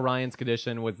he saw Ryan's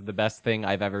condition was the best thing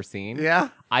I've ever seen. Yeah?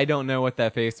 I don't know what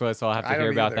that face was, so I'll have to I hear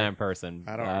don't about either. that in person.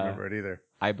 I don't remember it either.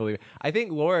 I believe it. I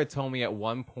think Laura told me at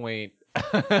one point,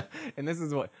 and this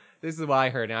is what I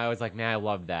heard, and I was like, man, I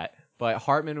love that. But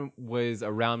Hartman was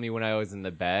around me when I was in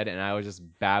the bed, and I was just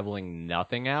babbling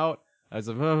nothing out. I was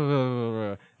like,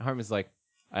 and Hartman's like,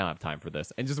 I don't have time for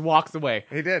this, and just walks away.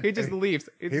 He did. He just leaves.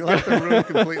 He left the room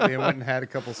completely and went and had a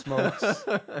couple smokes.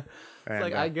 It's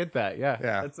like, I get that. Yeah.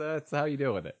 Yeah. That's how you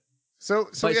deal with it. So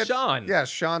But Sean. Sean. Yeah,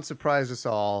 Sean surprised us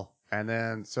all. And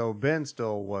then, so Ben took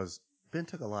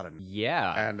a lot of.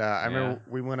 Yeah. And I remember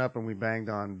we went up and we banged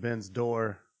on Ben's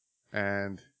door.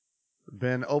 And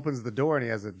Ben opens the door and he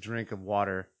has a drink of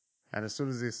water. And as soon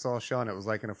as he saw Sean, it was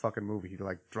like in a fucking movie. He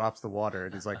like drops the water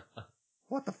and he's like,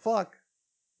 what the fuck?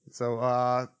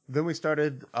 So then we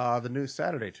started the new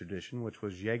Saturday tradition, which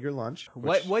was Jaeger lunch.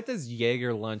 What does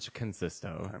Jaeger lunch consist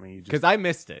of? I mean, because I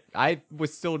missed it. I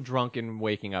was still drunk and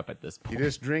waking up at this you point.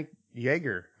 just drink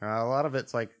Jaeger. A lot of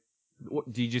it's like,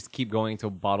 Do you just keep going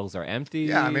till bottles are empty?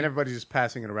 yeah, I mean, everybody's just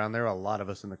passing it around. There were a lot of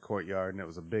us in the courtyard, and it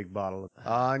was a big bottle.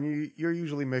 And you're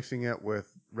usually mixing it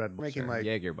with Red Bull, making like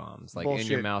Jaeger bombs, like bullshit,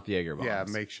 in your mouth Jaeger bombs. yeah,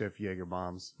 makeshift Jaeger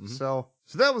bombs. So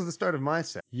that was the start of my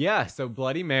set. Yeah, so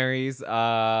Bloody Mary's,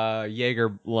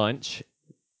 Jaeger lunch,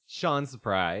 Sean's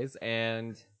surprise,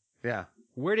 and Yeah,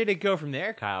 where did it go from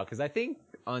there, Kyle? Because I think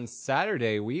on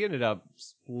Saturday we ended up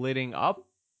splitting up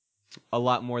a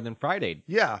lot more than Friday,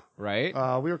 yeah. right?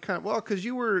 We were kind of because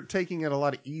you were taking it a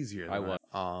lot easier. Than I was.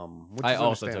 Which I is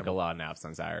also took a understandable. lot of naps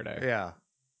on Saturday. Yeah,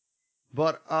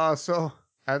 but so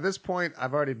at this point,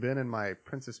 I've already been in my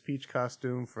Princess Peach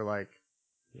costume for like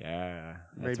Yeah,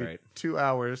 that's maybe right. 2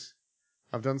 hours.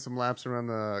 I've done some laps around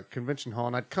the convention hall,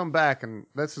 and I'd come back, and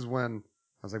this is when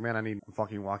I was like, man, I'm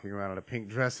fucking walking around in a pink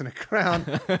dress and a crown.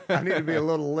 I need to be a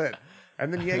little lit.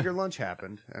 And then Jaeger lunch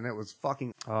happened, and it was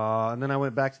fucking... and then I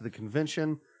went back to the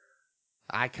convention.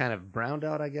 I kind of browned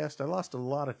out, I guess. I lost a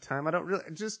lot of time. I don't really...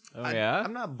 yeah?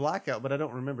 I'm not blackout, but I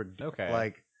don't remember. Okay.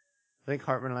 Like, I think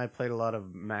Hartman and I played a lot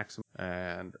of Maxim,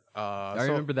 and... I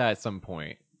remember that at some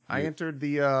point. I entered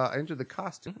the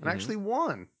costume, and actually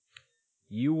won.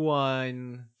 You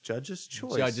won Judge's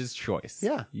Choice. Judge's Choice.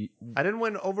 Yeah. I didn't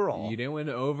win overall. You didn't win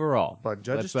overall. But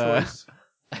Judge's That's,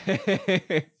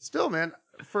 Choice. Still, man,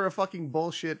 for a fucking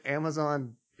bullshit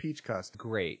Amazon Peach costume.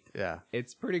 Great. Yeah.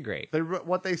 It's pretty great.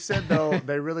 What they said, though,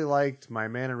 they really liked my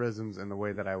mannerisms and the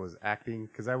way that I was acting.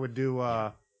 Because I would do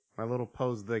my little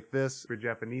pose like this, for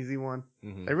Japanesey one.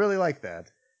 They really liked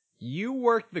that. You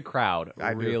worked the crowd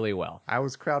I do. really well. I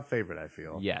was crowd favorite, I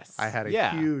feel. Yes. I had a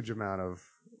huge amount of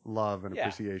love and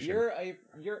appreciation.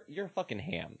 You're a fucking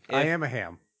ham. I am a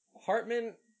ham.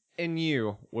 Hartman and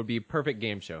you would be perfect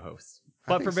game show hosts,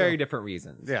 but think for very so. different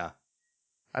reasons. Yeah.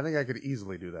 I think I could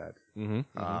easily do that.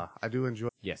 I do enjoy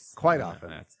Yes. quite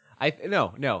often.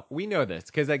 No, we know this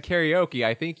because at karaoke,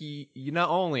 I think you not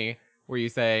only were you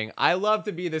saying, I love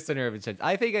to be the center of attention.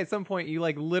 I think at some point you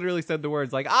like literally said the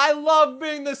words like, I love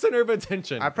being the center of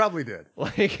attention. I probably did.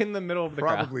 Like in the middle of the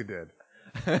Probably did.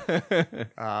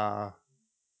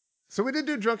 So we did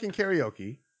do drunken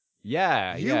karaoke.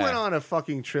 Yeah. You went on a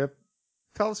fucking trip.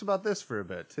 Tell us about this for a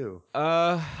bit too.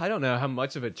 I don't know how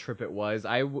much of a trip it was.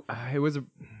 I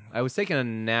was taking a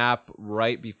nap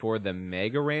right before the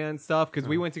Mega Ran stuff because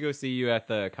we went to go see you at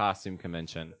the costume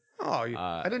convention. Oh,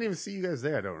 I didn't even see you guys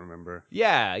there. I don't remember.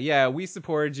 Yeah, we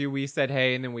supported you. We said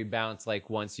hey, and then we bounced like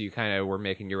once you kind of were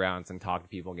making your rounds and talked to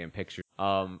people, getting pictures.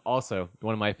 Also,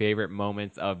 one of my favorite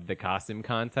moments of the costume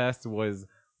contest was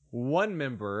one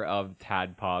member of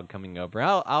Tadpog coming over.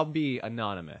 I'll be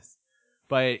anonymous,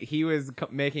 but he was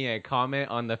making a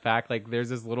comment on the fact like there's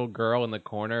this little girl in the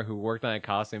corner who worked on a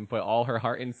costume, put all her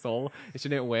heart and soul, and she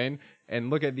didn't win. And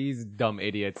look at these dumb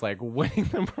idiots like winning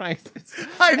the prizes.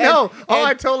 I know. And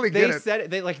I totally get they it.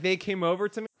 said it. They came over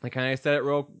to me, like, kind of said it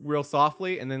real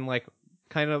softly, and then like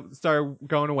kind of started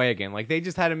going away again. Like they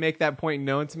just had to make that point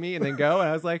known to me and then go. And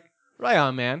I was like, right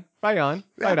on, man, right on,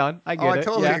 right on. I get it. I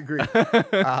totally yeah. agree.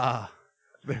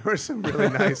 There were some really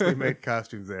nicely made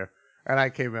costumes there, and I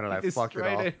came in and I fucked it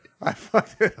all. I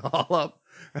fucked it all up.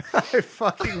 I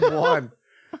fucking won.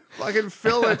 Fucking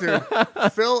Phil entered.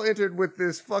 Phil entered with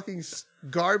this fucking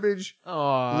garbage,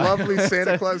 lovely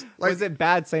Santa Claus. Like, was it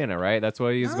Bad Santa, right? That's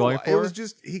what he was going for? It was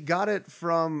just, he got it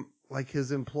from like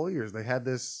his employers. They had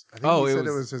this, I think he said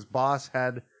it was his boss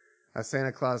had a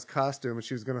Santa Claus costume and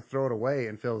she was going to throw it away.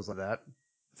 And Phil was like that.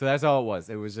 So that's all it was.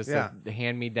 It was just a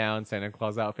hand-me-down Santa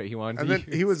Claus outfit he wanted to use. And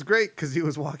then he was great because he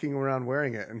was walking around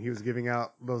wearing it, and he was giving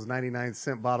out those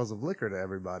 99-cent bottles of liquor to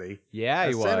everybody. Yeah,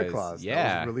 he was. Santa Claus. Yeah.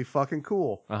 That was really fucking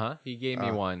cool. He gave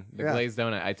me one. The yeah. glazed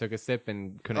donut. I took a sip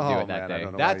and couldn't do it that day.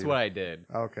 That's what I did.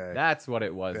 Okay. That's what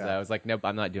it was. Yeah. I was like, nope,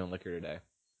 I'm not doing liquor today.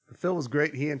 Phil was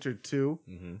great. He entered too.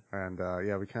 And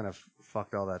we kind of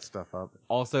fucked all that stuff up.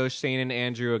 Also, Shane and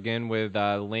Andrew again with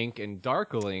Link and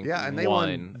Darkling. Yeah, and they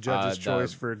won Judge's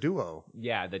Choice for duo.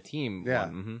 Yeah, the team yeah.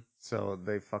 won. So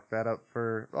they fucked that up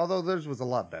although theirs was a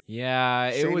lot better.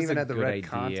 Yeah, Shane it was even a had the good red idea.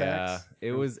 contacts.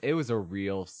 It was a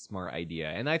real smart idea.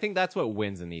 And I think that's what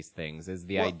wins in these things is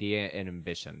the idea and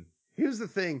ambition. Here's the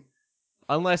thing.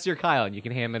 Unless you're Kyle and you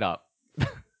can ham it up.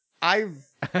 I've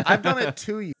done it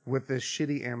 2 years with this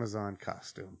shitty Amazon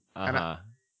costume. And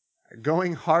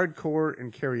going hardcore in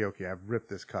karaoke, I've ripped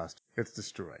this costume. It's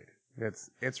destroyed.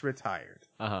 It's retired.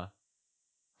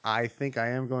 I think I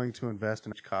am going to invest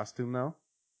in a costume though.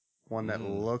 One that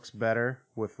looks better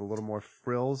with a little more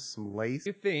frills, some lace.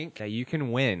 You think that you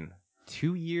can win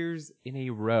 2 years in a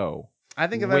row? I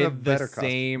think if I have a better the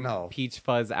same costume. No. Peach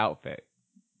Fuzz outfit.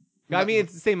 I mean,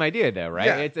 it's the same idea though, right?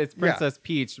 Yeah. It's Princess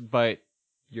Peach, but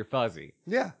you're fuzzy.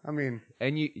 Yeah, I mean,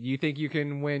 and you think you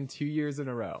can win 2 years in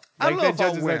a row? I don't know the if I'll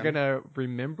judges win. are gonna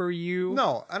remember you.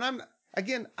 No, and I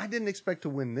didn't expect to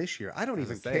win this year. I don't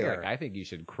even care. Like, I think you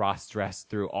should cross-dress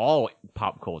through all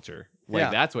pop culture.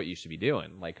 That's what you should be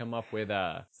doing. Like, come up with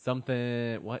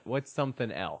something. What's something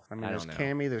else? I mean, there's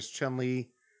Cammy, there's Chun-Li.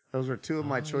 Those were two of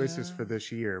my choices for this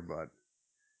year, but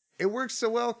it works so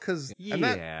well because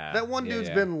that one dude's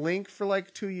been Link for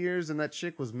like 2 years, and that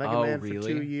chick was Mega Man for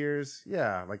 2 years.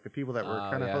 Yeah, like the people that were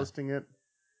kind of hosting it.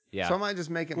 Yeah. So I might just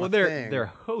make it my thing. They're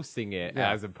hosting it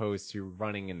as opposed to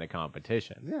running in the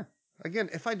competition. Yeah. Again,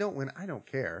 if I don't win, I don't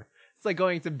care. It's like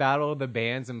going to Battle of the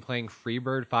Bands and playing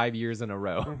Freebird 5 years in a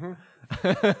row.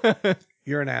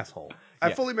 You're an asshole.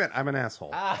 I fully admit I'm an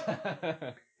asshole.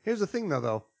 Here's the thing,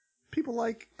 though.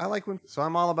 I like when, so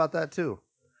I'm all about that too.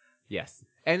 Yes.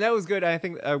 And that was good. I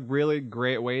think a really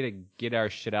great way to get our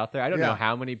shit out there. I don't know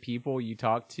how many people you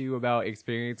talk to about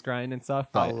experience grind and stuff.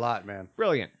 But a lot, man.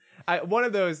 Brilliant. One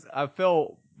of those,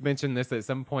 Phil mentioned this at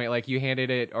some point, like you handed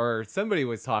it, or somebody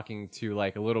was talking to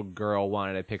like a little girl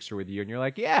wanted a picture with you, and you're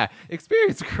like, yeah,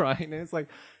 experience grind. And it's like,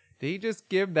 did he just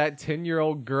give that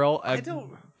 10-year-old girl a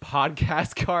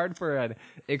podcast card for an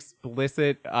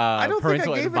explicit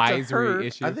parental advisory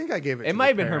issue? I think I gave it to It might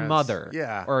have been her mother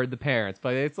or the parents,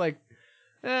 but it's like,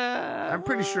 I'm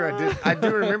pretty sure I did. I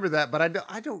do remember that, but I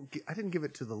didn't give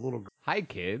it to the little girl. Hi,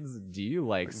 kids. Do you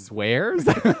like swears?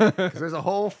 Because there's a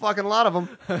whole fucking lot of them.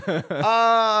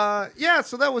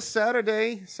 So that was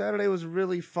Saturday. Saturday was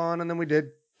really fun, and then we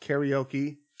did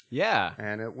karaoke. Yeah.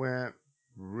 And it went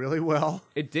really well.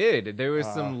 It did. There was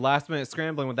some last-minute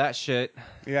scrambling with that shit.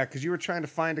 Yeah, because you were trying to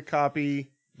find a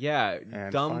copy. Yeah,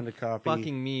 find a copy.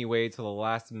 Fucking me waited till the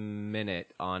last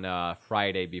minute on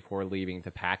Friday before leaving to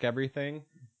pack everything.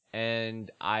 And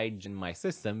I in my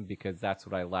system because that's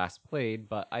what I last played,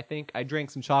 but I think I drank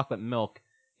some chocolate milk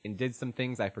and did some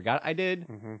things I forgot I did.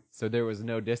 So there was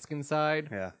no disc inside.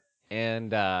 Yeah.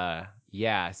 And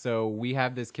so we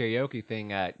have this karaoke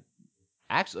thing at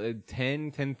actually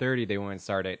 10:30 they want to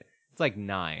start it. It's like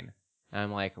 9. And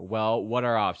I'm like, well, what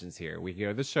are options here? We can go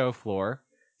to the show floor,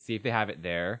 see if they have it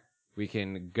there. We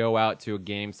can go out to a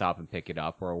GameStop and pick it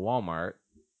up or a Walmart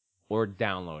or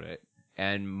download it.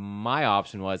 And my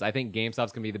option was, I think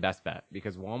GameStop's going to be the best bet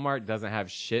because Walmart doesn't have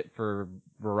shit for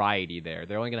variety there.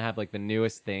 They're only going to have like the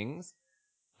newest things.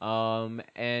 And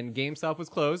GameStop was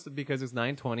closed because it's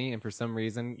 9:20 and for some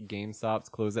reason GameStop's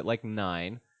closed at like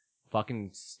 9. Fucking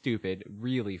stupid.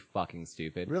 Really fucking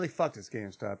stupid. Really fucked this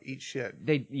GameStop. Eat shit.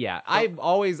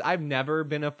 I've never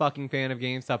been a fucking fan of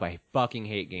GameStop. I fucking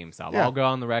hate GameStop. Yeah. I'll go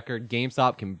on the record.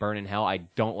 GameStop can burn in hell. I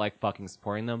don't like fucking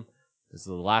supporting them. This is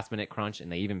a last minute crunch,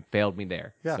 and they even failed me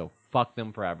there. Yeah. So fuck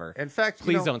them forever. In fact,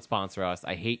 Please don't sponsor us.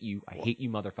 I hate you. I hate you,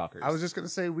 motherfuckers. I was just gonna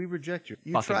say we reject you.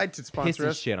 You Fucking tried to sponsor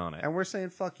piss us, shit on it. and we're saying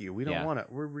fuck you. We don't Yeah. want it.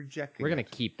 We're rejecting. We're gonna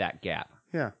it. keep that gap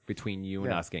Yeah. between you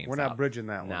and Yeah. us, GameStop. We're not bridging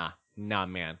that one. Nah,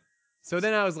 man. So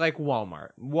then I was like, Walmart.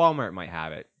 Walmart might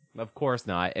have it. Of course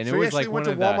not. And So it you was actually like went one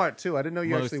to of the Walmart too. I didn't know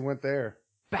you most- actually went there.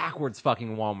 backwards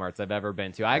fucking Walmarts I've ever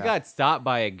been to. I Yeah. got stopped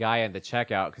by a guy at the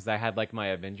checkout because I had like my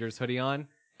Avengers hoodie on,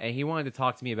 and he wanted to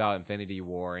talk to me about Infinity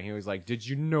War, and he was like, "Did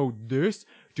you know this?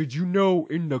 Did you know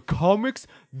in the comics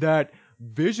that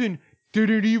Vision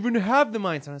didn't even have the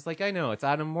Mind Stone?" I was like, "I know, it's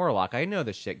Adam Warlock. I know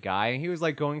the shit, guy." And he was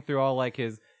like going through all like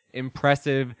his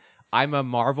impressive. I'm a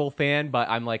Marvel fan, but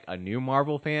I'm like a new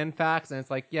Marvel fan facts, and it's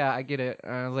like, yeah, I get it.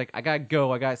 And I was like, I gotta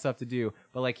go, I got stuff to do,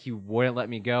 but like he wouldn't let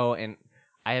me go, and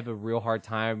I have a real hard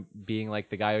time being like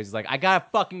the guy who's like, I gotta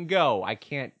fucking go. I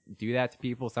can't do that to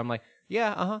people, so I'm like,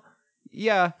 yeah,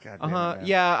 yeah, God damn it,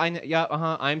 man.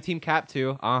 yeah, I'm Team Cap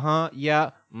too,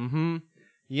 yeah,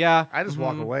 yeah. I just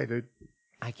walk away, dude.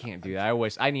 I can't do that. I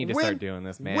wish I need to start doing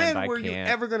this, man, When but I were can't. you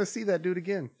ever gonna see that dude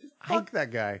again? Just fuck that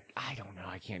guy. I don't know.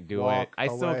 I can't do Walk it. I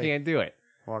still away. can't do it.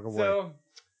 Walk away. So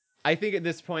I think at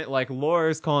this point, like,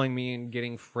 Laura's calling me and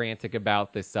getting frantic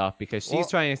about this stuff because she's Well,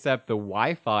 trying to set up the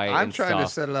Wi-Fi. I'm and trying to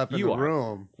stuff. set it up in You the are.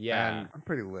 room. Yeah. And I'm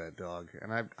pretty lit, dog.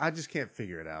 And I just can't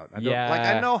figure it out. I don't, Yeah. like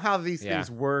I know how these Yeah. things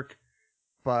work,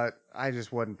 but I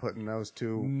just wasn't putting those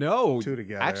two No,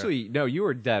 together. actually, no, you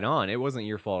were dead on. It wasn't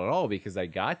your fault at all because I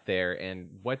got there and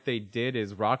what they did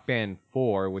is Rock Band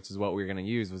 4, which is what we were going to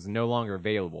use, was no longer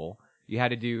available. You had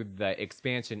to do the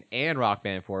expansion and Rock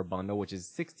Band 4 bundle, which is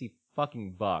 60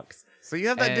 fucking bucks. So you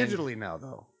have that And- digitally now,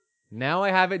 though. Now I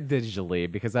have it digitally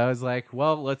because I was like,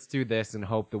 well, let's do this and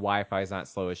hope the Wi-Fi is not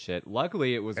slow as shit.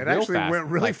 Luckily, it was It real actually fast. went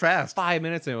really Like, fast. 5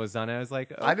 minutes and it was done. I was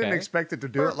like, okay. I didn't expect it to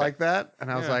do it like Perfect. that, and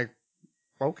I was Yeah. like,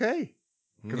 okay,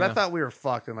 because Yeah. I thought we were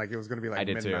fucked and like it was gonna be I like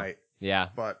did too. midnight. Yeah.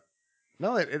 But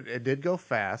no, it did go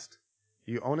fast.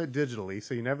 You own it digitally,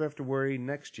 so you never have to worry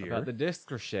next year. About the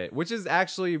disc or shit, which is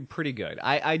actually pretty good.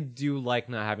 I do like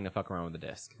not having to fuck around with the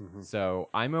disc. Mhm. So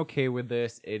I'm okay with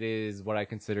this. It is what I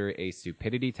consider a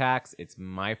stupidity tax. It's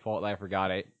my fault that I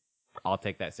forgot it. I'll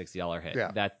take that $60 hit.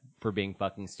 Yeah. That for being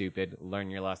fucking stupid. Learn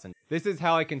your lesson. This is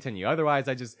how I continue. Otherwise,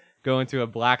 I just go into a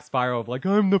black spiral of like,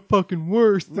 I'm the fucking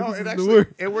worst. No, This it is the actually worst.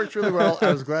 it worked really well.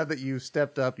 I was glad that you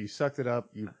stepped up, you sucked it up,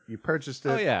 you purchased it,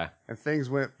 Oh yeah. and things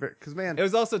went because man, It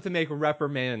was also to make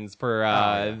reprimands for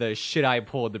yeah. the shit I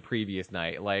pulled the previous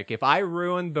night. Like, if I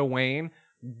ruined the Wayne,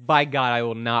 by God, I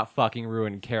will not fucking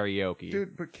ruin karaoke.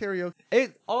 dude, but karaoke.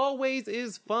 It always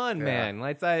is fun, Yeah. man.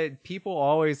 Like, people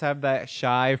always have that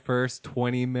shy first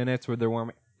 20 minutes where they're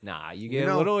warming. Nah, you get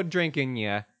know- a little drink in you,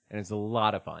 and it's a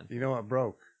lot of fun. You know what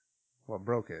broke? What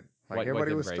broke it? Like What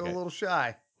everybody did was break still it? a little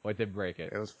shy. What did break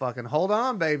it? It was fucking hold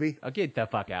on, baby. Oh, get the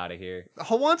fuck out of here.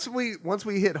 Once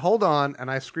we hit hold on, and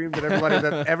I screamed at everybody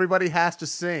that everybody has to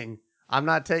sing. I'm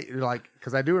not taking like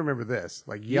because I do remember this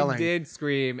like yelling, You did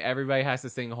scream, everybody has to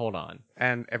sing Hold On.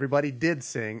 and everybody did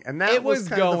sing, and that It was was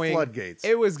kind of the going- floodgates.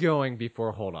 It was going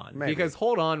before Hold On. Maybe. Because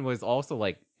Hold On was also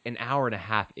like an hour and a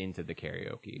half into the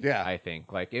karaoke. Yeah. I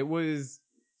think. Like, it was.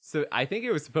 So I think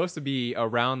it was supposed to be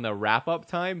around the wrap up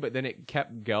time, but then it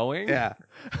kept going. Yeah.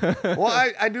 Well,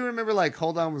 I do remember like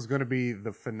hold on was going to be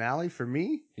the finale for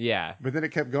me, Yeah. but then it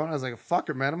kept going. I was like, fuck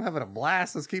it, man, I'm having a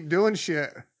blast. Let's keep doing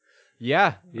shit.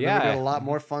 Yeah. And Yeah. then we did a lot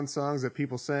more fun songs that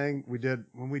people sang.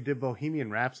 When we did Bohemian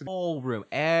Rhapsody. Whole room.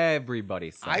 Everybody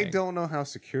sang. I don't know how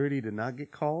security did not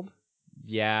get called.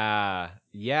 Yeah.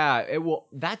 Yeah.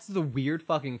 That's the weird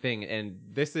fucking thing. And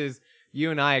this is,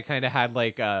 you and I kind of had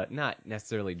like not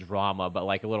necessarily drama, but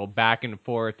like a little back and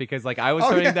forth because like I was Oh,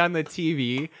 turning yeah. down the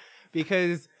TV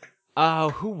because,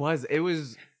 who was it?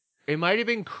 It might have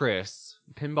been Chris,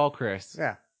 Pinball Chris,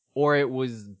 Yeah. or it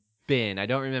was Ben. I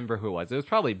don't remember who it was. It was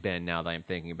probably Ben now that I'm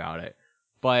thinking about it.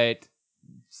 But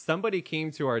somebody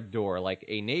came to our door, like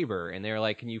a neighbor, and they were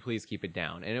like, can you please keep it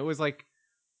down? And it was like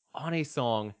on a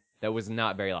song that was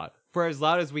not very loud. For as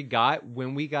loud as we got,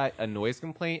 when we got a noise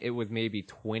complaint, it was maybe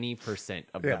 20%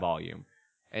 of the Yeah. volume.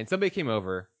 And somebody came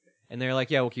over, and they're like,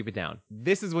 yeah, we'll keep it down.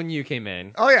 This is when you came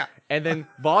in. Oh yeah. And then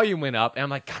volume went up, and I'm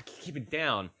like, God, keep it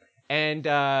down. And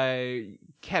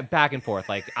kept back and forth.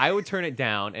 Like, I would turn it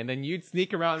down, and then you'd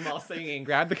sneak around while singing,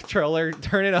 grab the controller,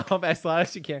 turn it up as loud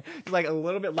as you can. Just like a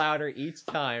little bit louder each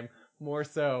time more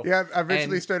so. Yeah, I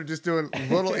eventually And- started just doing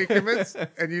little increments,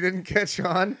 and you didn't catch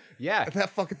on. Yeah. That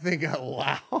fucking thing got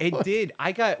loud. It did.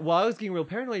 I was getting real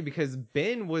paranoid because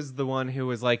Ben was the one who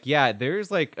was like, yeah, there's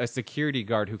like a security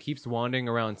guard who keeps wandering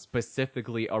around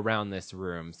specifically around this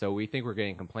room. So we think we're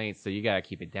getting complaints. So you got to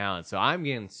keep it down. So I'm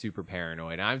getting super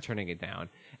paranoid. I'm turning it down.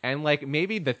 And like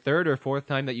maybe the third or fourth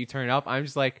time that you turn it up, I'm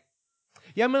just like,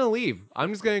 yeah, I'm going to leave.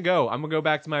 I'm just going to go. I'm going to go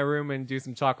back to my room and do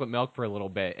some chocolate milk for a little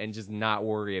bit and just not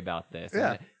worry about this.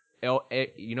 Yeah. And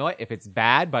you know what? If it's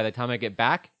bad, by the time I get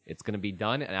back, it's going to be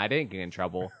done and I didn't get in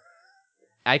trouble.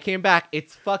 I came back.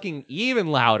 It's fucking even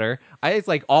louder. It's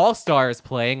like All Stars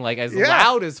playing, like as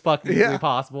loud as fucking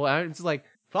possible. And I'm just like,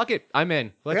 fuck it. I'm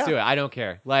in. Let's do it. I don't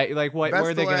care. Like what? That's What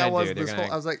are they the way I gonna was do? They're this gonna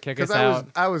whole. I was like, kick because us out.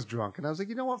 I was drunk, and I was like,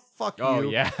 you know what? Fuck you. Oh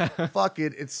yeah. Fuck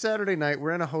it. It's Saturday night.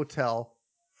 We're in a hotel.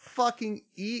 Fucking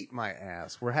eat my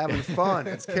ass. We're having fun.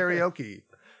 It's karaoke.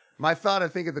 My thought, I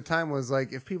think, at the time was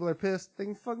like, if people are pissed, they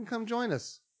can fucking come join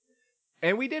us.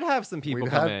 And we did have some people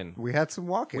come in. We had some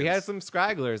walk-ins. We had some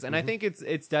scragglers, and I think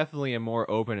it's definitely a more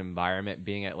open environment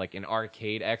being at like an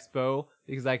arcade expo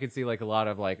because I could see like a lot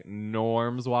of like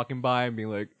norms walking by and being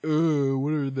like, "Oh,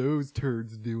 what are those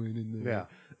turds doing in there?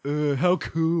 Yeah. How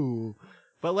cool!"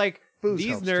 But like Booze these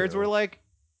helps, nerds too. were like,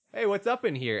 "Hey, what's up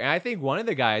in here?" And I think one of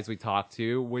the guys we talked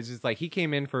to was just like he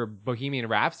came in for Bohemian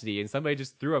Rhapsody, and somebody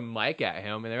just threw a mic at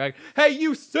him, and they're like, "Hey,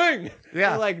 you sing!"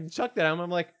 Yeah. and like chucked at him. I'm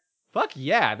like. Fuck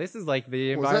yeah, this is like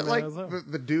the Was that environment.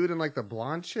 like the dude and like the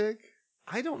blonde chick?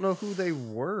 I don't know who they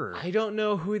were. I don't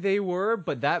know who they were,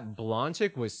 but that blonde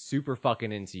chick was super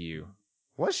fucking into you.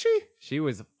 Was she? She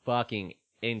was fucking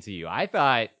into you. I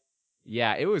thought,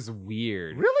 yeah, it was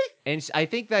weird. Really? And I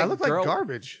think that I look girl, like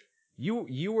garbage. You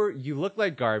looked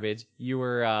like garbage. You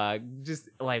were just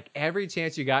like every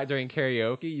chance you got during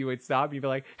karaoke, you would stop and you'd be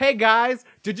like, "Hey guys,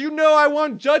 did you know I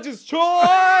won Judge's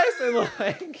Choice?" And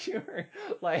like you were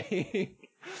like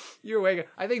you were waking.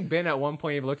 I think Ben at one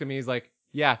point even looked at me. He's like,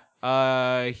 "Yeah,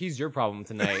 he's your problem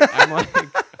tonight." I'm like,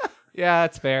 "Yeah,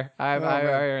 that's fair. I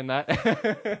earned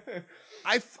that."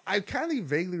 I kind of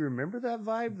vaguely remember that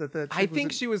vibe. That I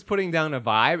think she was putting down a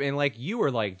vibe, and like you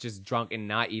were like just drunk and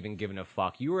not even giving a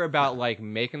fuck. You were about like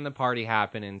making the party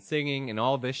happen and singing and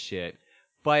all this shit.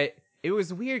 But it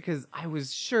was weird because I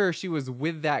was sure she was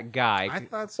with that guy. I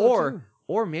thought so too.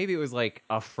 Or maybe it was like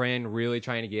a friend really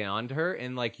trying to get onto her,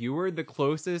 and like you were the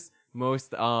closest,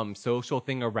 most social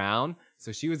thing around.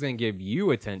 So she was gonna give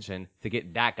you attention to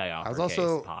get that guy off. I was her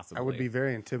also case, possibly. I would be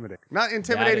very intimidating. Not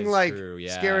intimidating is like true,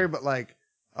 yeah. scary, but like,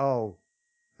 oh,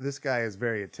 this guy is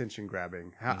very attention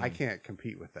grabbing. I can't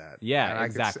compete with that. Yeah, And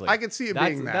exactly. I could see it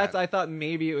being that. I thought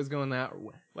maybe it was going that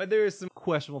way. But there is some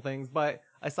questionable things. But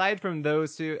aside from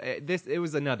those two, it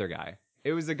was another guy.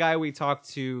 It was a guy we talked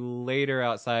to later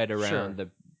outside around the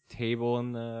table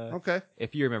in the. Okay.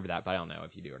 If you remember that, but I don't know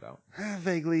if you do or don't.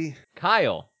 Vaguely.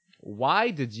 Kyle,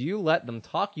 why did you let them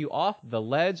talk you off the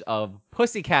ledge of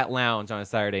Pussycat Lounge on a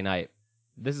Saturday night?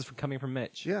 This is coming from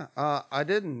Mitch. Yeah. I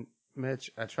didn't,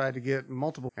 Mitch. I tried to get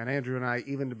multiple, and Andrew and I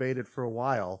even debated for a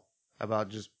while about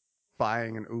just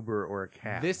buying an Uber or a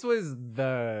cab. This was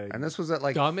the and this was at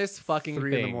like dumbest fucking 3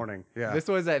 thing. in the morning. Yeah. This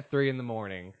was at 3 in the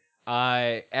morning.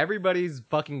 Everybody's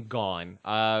fucking gone.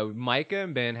 Micah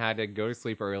and Ben had to go to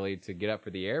sleep early to get up for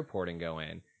the airport and go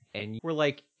in. And you were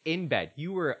like in bed.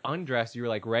 You were undressed. You were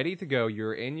like ready to go. You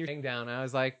were in your thing down. I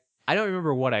was like, I don't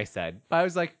remember what I said, but I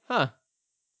was like, huh,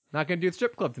 not gonna do the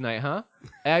strip club tonight, huh?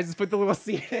 And I just put the little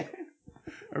seat in.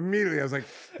 Immediately, I was like,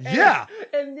 yeah.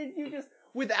 And then you just,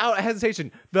 without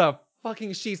hesitation, the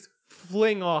fucking sheets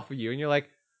fling off of you. And you're like,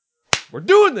 we're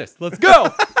doing this. Let's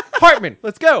go. Hartman,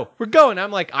 let's go. We're going.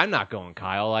 I'm like, I'm not going,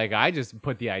 Kyle. Like, I just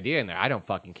put the idea in there. I don't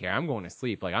fucking care. I'm going to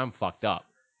sleep. Like, I'm fucked up.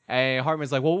 And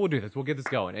Hartman's like, well, we'll do this. We'll get this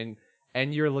going.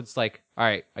 And you're just like, all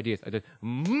right, ideas.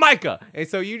 Micah. And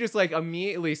so you just like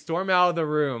immediately storm out of the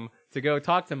room to go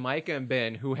talk to Micah and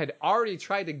Ben, who had already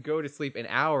tried to go to sleep an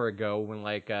hour ago when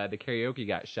like the karaoke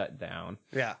got shut down.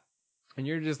 And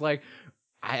you're just like,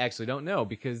 I actually don't know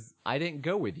because I didn't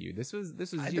go with you. This was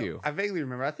you. I vaguely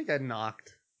remember. I think I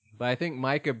knocked. But I think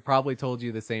Micah probably told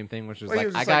you the same thing, which was Well, he like,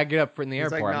 was I just gotta like- get up in the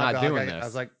He's airport. like, I'm "Nah, not dog, doing I this.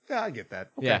 was like, yeah, I get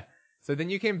that. Okay. Yeah. So then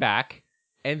you came back,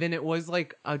 and then it was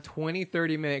like a 20,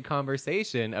 30-minute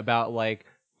conversation about like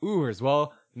Ubers.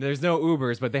 Well, there's no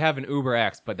Ubers, but they have an Uber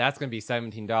X, but that's going to be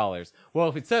 $17. Well,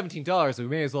 if it's $17, we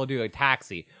may as well do a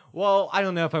taxi. Well, I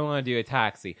don't know if I want to do a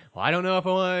taxi. Well, I don't know if I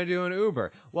want to do an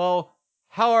Uber. Well,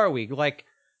 how are we? Like,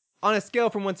 on a scale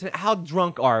from 1 to 10, how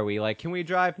drunk are we? Like, can we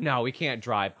drive? No, we can't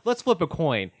drive. Let's flip a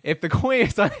coin. If the coin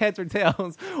is on heads or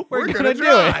tails, we're gonna do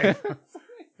drive. it.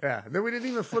 Yeah. Then we didn't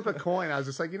even flip a coin. I was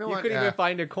just like, you know You what? couldn't Yeah. even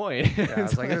find a coin. Yeah, I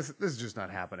was like, this is just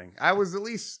not happening. I was at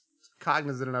least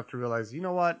cognizant enough to realize, you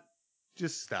know what?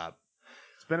 Just stop.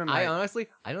 It's been a night.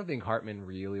 I don't think Hartman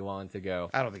really wanted to go.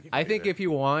 I don't think. I think if he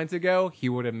wanted to go, he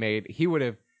would have made been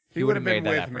that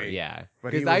with effort. me. Yeah,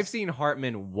 But he because I've was- seen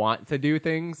Hartman want to do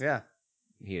things. Yeah.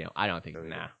 I don't think. Oh,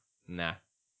 yeah. Nah.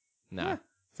 Yeah.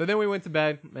 So then we went to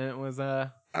bed, and it was I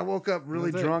woke up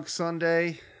really Was it? drunk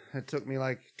Sunday. It took me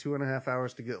like 2.5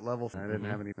 hours to get level. I didn't Mhm.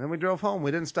 have any. Then we drove home.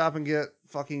 We didn't stop and get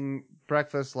fucking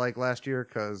breakfast like last year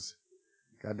because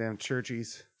goddamn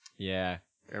churchies. yeah.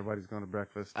 Everybody's going to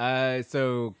breakfast.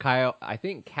 So Kyle, I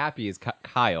think Cappy is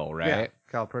Kyle, right? Yeah.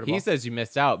 Kyle Pertobal. He says you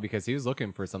missed out because he was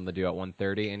looking for something to do at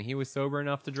 1:30, and he was sober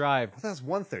enough to drive. That was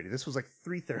 1:30. This was like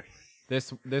 3:30.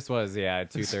 This was 2:33.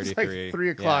 This was like 3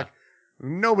 o'clock.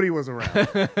 Nobody was around.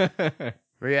 Yeah.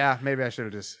 But yeah, maybe I should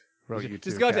have just wrote you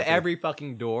Just too, go to Kathy. every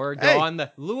fucking door. Go Hey! on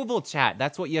the Louisville chat.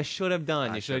 That's what you should have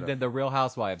done. I You should have should've. did the Real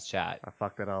Housewives chat. I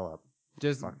fucked that all up.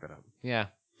 Just Fucked that up. yeah.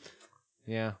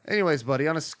 Anyways, buddy,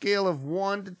 on a scale of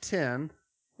 1 to 10,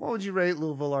 what would you rate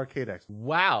Louisville Arcade X?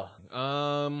 Wow.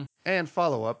 And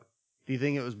follow up, do you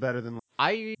think it was better than?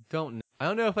 I don't know. I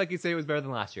don't know if I could say it was better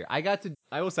than last year. I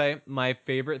will say my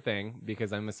favorite thing,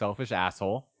 because I'm a selfish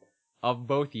asshole, of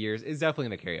both years is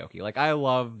definitely the karaoke. Like, I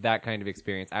love that kind of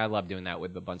experience. I love doing that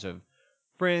with a bunch of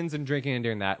friends and drinking and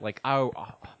doing that. Like, oh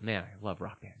man, I love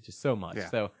Rock Band just so much. Yeah.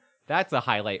 So that's a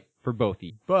highlight for both of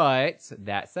you. But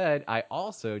that said, I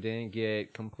also didn't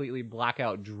get completely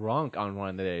blackout drunk on one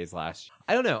of the days last year.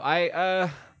 I don't know.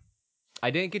 I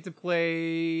didn't get to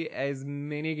play as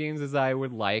many games as I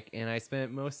would like, and I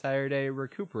spent most Saturday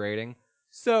recuperating.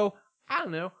 So, I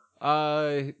don't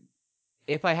know.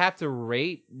 If I have to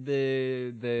rate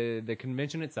the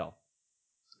convention itself,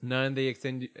 none of the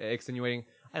extenuating,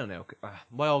 I don't know,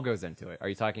 what all goes into it? Are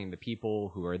you talking the people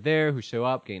who are there, who show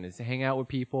up, getting to hang out with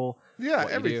people? Yeah, What you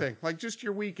do? everything. Like just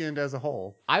your weekend as a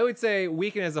whole. I would say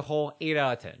weekend as a whole, 8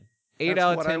 out of 10. 8 That's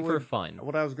out of what I 10 for would- fun.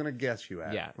 What I was gonna guess you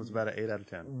at. Yeah. Was about an 8 out of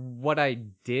 10. What I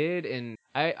did, and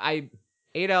I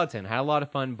 8 out of 10, had a lot of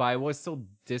fun, but I was still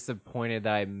disappointed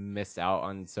that I missed out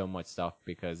on so much stuff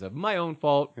because of my own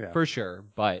fault, Yeah. for sure.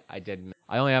 But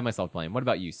I only have myself playing. What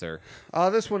about you, sir?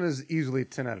 This one is easily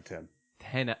 10 out of 10.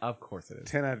 10, of course it is.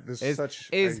 10 out. This Is- is such.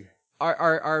 is-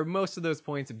 Are most of those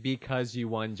points because you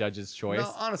won Judge's Choice?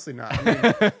 No, honestly not.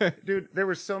 I mean, dude, there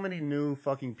were so many new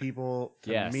fucking people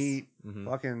to Yes. meet. Mhm.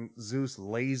 Fucking Zeus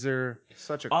Laser,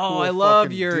 such a Oh, cool I love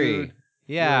fucking Yuri. dude.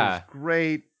 Yeah. Yuri's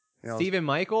great. You know, Stephen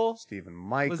Michael? Stephen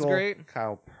Michael was great.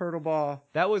 Kyle Pertobal.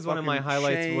 That was one of my Fucking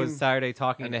highlights was Shane Saturday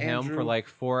talking and to him Andrew. for like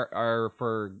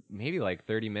for maybe like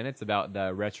 30 minutes about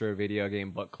the retro video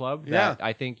game book club Yeah. that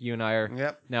I think you and I are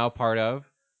Yep. now part of.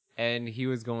 And he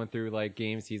was going through like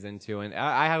games he's into, and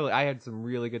I had some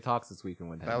really good talks this weekend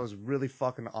with him. That was really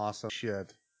fucking awesome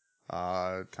shit.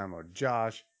 Time out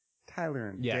Josh, Tyler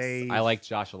and yes, Dave. I like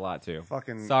Josh a lot too.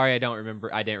 fucking. Sorry, I didn't remember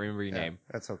your yeah, name.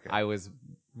 That's okay. I was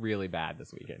really bad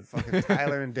this weekend. Fucking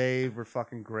Tyler and Dave were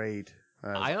fucking great.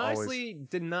 As I always. honestly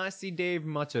did not see Dave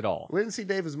much at all. We didn't see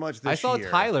Dave as much this I saw year.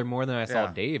 Tyler more than I saw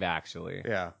Yeah. Dave actually.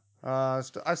 Yeah. I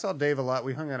saw Dave a lot.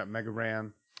 We hung out at Mega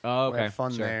Ran. Oh, We okay. had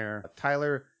fun sure. there.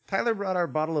 Tyler brought our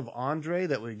bottle of Andre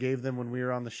that we gave them when we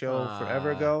were on the show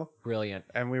forever Ah. ago, Brilliant.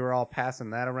 and we were all passing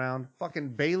that around. Fucking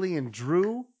Bailey and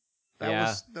Drew.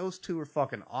 Yeah. Those two were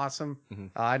fucking awesome.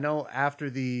 Mhm. I know after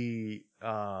the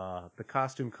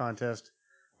costume contest,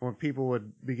 when people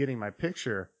would be getting my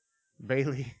picture,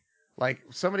 Bailey, like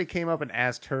somebody came up and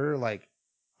asked her like,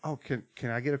 "Oh, can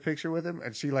I get a picture with him?"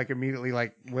 And she like immediately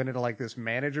like went into like this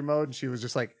manager mode, and she was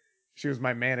just like, she was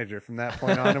my manager from that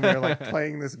point on, and we were like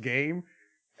playing this game,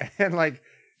 and like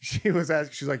she was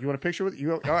asking, she's like, "You want a picture with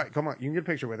you? All right, come on, you can get a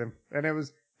picture with him." And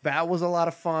that was a lot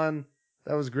of fun.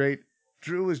 That was great.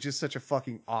 Drew is just such a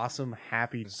fucking awesome,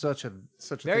 happy, such a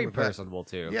Very thing with that. personable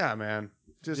too. Yeah, man.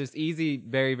 Just easy,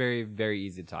 very, very, very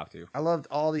easy to talk to. I loved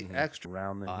all the Mhm. extra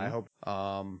around there. I Mhm. hope.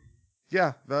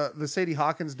 Yeah, the Sadie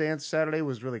Hawkins dance Saturday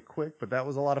was really quick, but that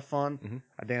was a lot of fun. Mhm.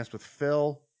 I danced with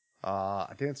Phil.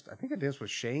 I think I danced with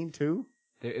Shane too.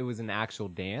 It was an actual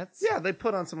dance. Yeah, they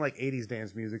put on some like 80s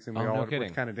dance music, and we Oh, all no were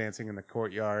kidding. kind of dancing in the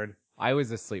courtyard. I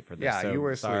was asleep for this. Yeah, so you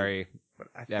were asleep. Sorry, But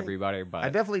I think, everybody, I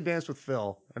but definitely danced with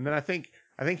Phil, and then I think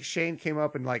Shane came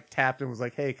up and like tapped and was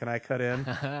like, "Hey, can I cut in?"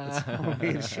 So me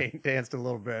and Shane danced a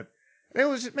little bit. And it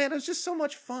was just, man, it was just so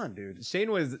much fun, dude. Shane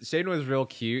was real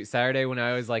cute Saturday when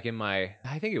I was like in my.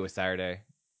 I think it was Saturday.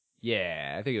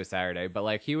 Yeah, I think it was Saturday. But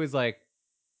like he was like,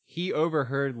 he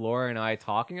overheard Laura and I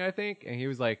talking. I think, and he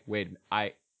was like, "Wait,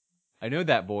 I know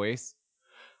that voice.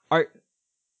 Are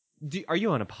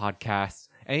you on a podcast?"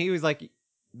 And he was like,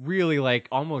 really like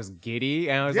almost giddy,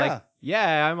 and I was Yeah. like,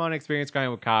 "Yeah, I'm on Experience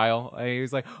Grind with Kyle." And he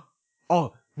was like,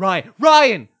 "Oh,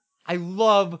 Ryan, I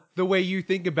love the way you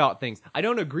think about things. I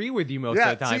don't agree with you most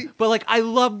of the time, see? but like I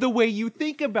love the way you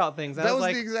think about things. I That was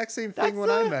like, the exact same that's thing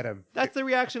when I the- met him. That's the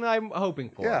reaction I'm hoping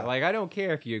for. Yeah. Like I don't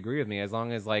care if you agree with me as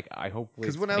long as like I hopefully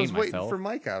Because when I was explain waiting myself. for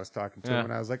Mike, I was talking to Yeah. him,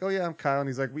 and I was like, "Oh yeah, I'm Kyle," and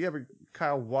he's like, "We have a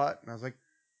Kyle what?" And I was like,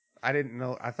 "I didn't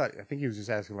know. I think he was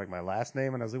just asking like my last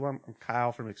name," and I was like, "Well, I'm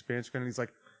Kyle from Experience Grind," and he's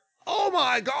like, "Oh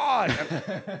my god!"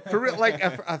 And for real, like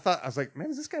I thought, I was like, "Man,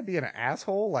 is this guy being an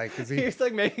asshole? Like, is he?" He's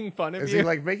like making fun of Is you. he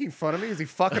like making fun of me? Is he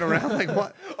fucking around? Like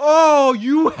what? Oh,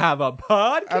 you have a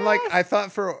podcast? And like I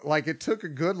thought for like it took a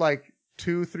good like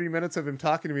 2-3 minutes of him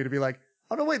talking to me to be like,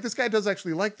 oh no, wait, this guy does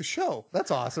actually like the show. That's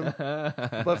awesome.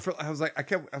 But I was like,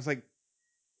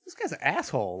 this guy's an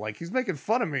asshole. Like he's making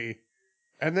fun of me.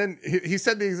 And then he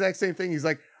said the exact same thing. He's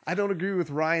like, I don't agree with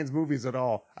Ryan's movies at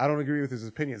all. I don't agree with his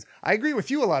opinions. I agree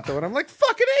with you a lot though. And I'm like,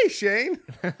 fucking A, Shane.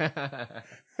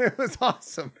 It was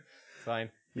awesome. Fine.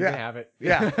 You Yeah. can have it.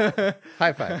 Yeah.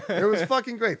 High five. It was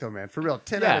fucking great though, man. For real.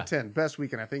 10 Yeah. out of 10. Best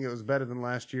weekend. I think it was better than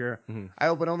last year. Mhm. I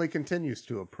hope it only continues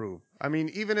to improve. I mean,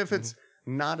 even if it's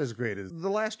not as great as the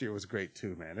last year was great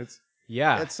too, man. It's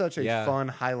Yeah. such a Yeah. fun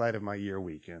highlight of my year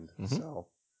weekend. Mhm. So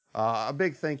a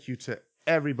big thank you to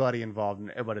everybody involved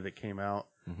and everybody that came out.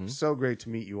 Mhm. So great to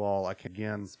meet you all.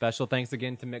 Again, Special thanks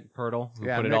again to Mick Pirtle, who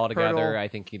Yeah, put it Mick all together. Pirtle. I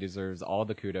think he deserves all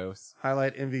the kudos.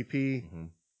 highlight MVP.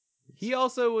 He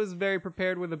also was very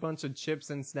prepared with a bunch of chips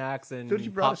and snacks and Dude, he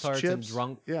brought Pop us Tarts and chips.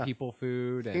 drunk Yeah. people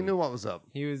food. And He knew what was up.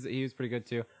 he was pretty good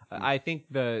too. I think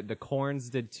the corns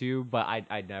did too, but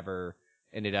I never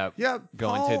ended up Yeah,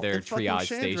 going Paul to their and fucking triage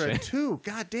Chandra station. too.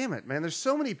 God damn it, man! There's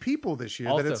so many people this year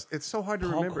that Also, it's so hard to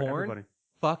Paul remember Korn everybody.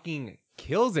 fucking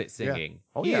kills it singing.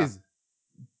 Oh, he yeah. is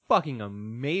fucking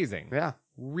amazing. Yeah,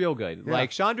 Real good. Yeah. Like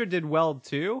Chandra did well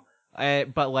too,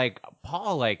 but like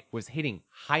Paul like was hitting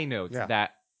high notes Yeah.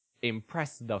 that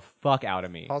impressed the fuck out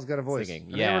of me. Paul's got a voice. Singing.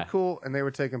 And Yeah. they were cool, and they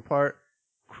were taking part.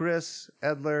 Chris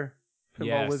Edler, Pinball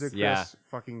Yes, Wizard Chris, yeah.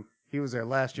 fucking, he was there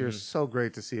last year. Mhm. So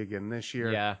great to see again this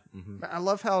year. Yeah. Mhm. I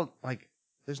love how like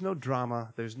there's no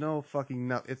drama, there's no fucking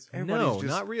it's everybody's No, just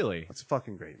not really. it's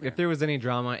fucking great, man. If there was any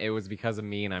drama, it was because of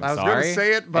me, and I'm I was sorry. gonna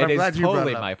say it, but I'm is glad you brought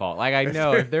totally it up. my fault. Like I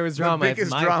know if there was drama, the biggest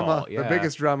it's my drama, fault. Yeah. the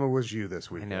biggest drama was you this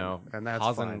I weekend. know, and that's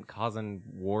fine. causing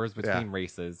wars between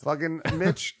races. Fucking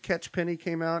Mitch Catchpenny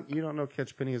came out. You don't know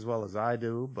Catchpenny as well as I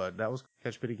do, but that was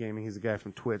Catchpenny Gaming. He's a guy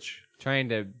from Twitch. Trying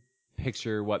to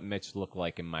picture what Mitch looked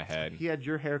like in my head. He had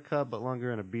your haircut, but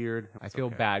longer and a beard. I It's feel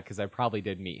okay. bad because I probably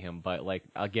did meet him, but like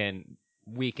again,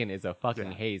 weekend is a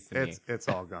fucking Yeah. haze to me. It's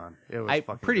all gone. It was I'm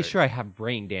fucking pretty great. sure I have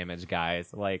brain damage,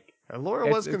 guys. Like Laura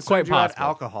it's- was it's concerned quite you had possible.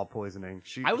 alcohol poisoning.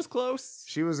 I was close.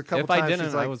 She was a couple If times. I didn't,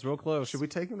 she's like, I was real close. should we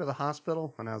take him to the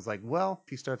hospital? And I was like, well, if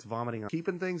he starts vomiting,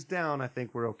 keeping things down, I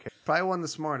think we're okay. Probably wasn't the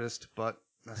smartest, but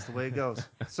that's the way it goes.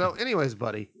 So, anyways,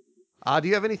 buddy, do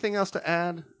you have anything else to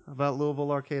add about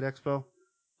Louisville Arcade Expo?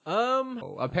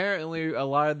 Apparently a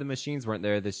lot of the machines weren't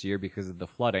there this year because of the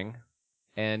flooding,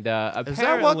 and apparently Is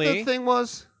that what the thing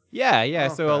was? Yeah.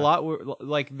 So a Okay. lot were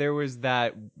like there was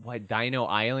that Dino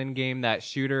Island game, that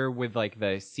shooter with like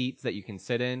the seats that you can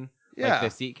sit in, Yeah. like the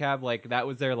seat cab, like that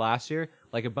was there last year.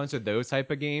 Like a bunch of those type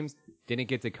of games didn't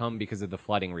get to come because of the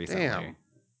flooding recently.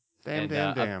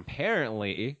 Damn.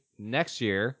 Apparently next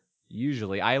year,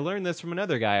 usually, I learned this from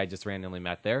another guy I just randomly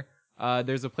met there.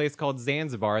 There's a place called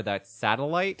Zanzibar that's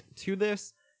satellite to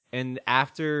this, and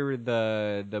after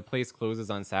the place closes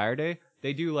on Saturday,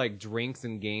 they do like drinks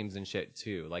and games and shit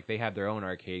too. Like they have their own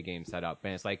arcade game set up,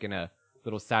 and it's like in a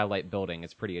little satellite building.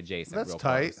 It's pretty adjacent. That's real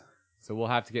tight. close. So we'll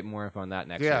have to get more info on that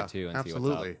next Yeah, year too, and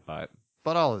absolutely. see what's up.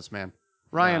 But all this, man.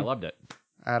 But Ryan, yeah, I loved it.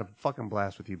 I had a fucking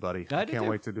blast with you, buddy. I I did can't too.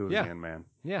 wait to do it Yeah. again, man.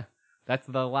 Yeah. That's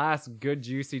the last good,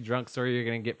 juicy, drunk story you're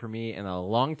going to get from me in a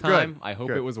long time. I hope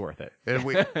Good. it was worth it. And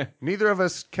we neither of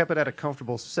us kept it at a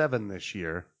comfortable 7 this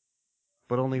year,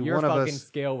 but only Your one of fucking us.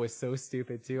 scale was so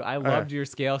stupid, too. I loved your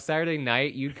scale. Saturday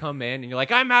night, you'd come in and you're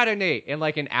like, I'm at an 8. And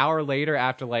like an hour later,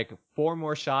 after like 4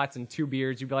 more shots and 2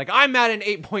 beers, you'd be like, I'm at an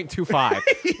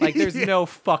 8.25. Like, there's no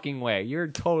fucking way. You're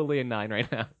totally a 9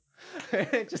 right now.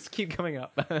 Just keep coming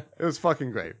up. It was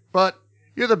fucking great. But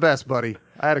you're the best, buddy.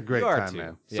 I had a great You are time, too.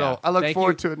 man. Yeah. So I look Thank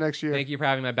forward you. to it next year. Thank you for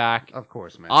having my back. Of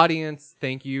course, man. Audience,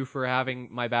 thank you for having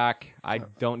my back. I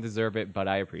don't deserve it, but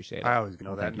I appreciate it. I always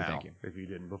know that Thank you, now. thank you. If you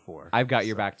didn't before, I've got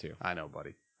your back, too. I know,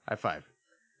 buddy. High five.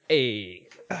 Hey.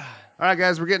 All right,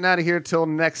 guys, we're getting out of here. Till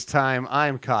next time.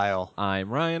 I'm Kyle, I'm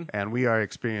Ryan. and we are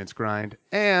Experience Grind.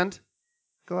 And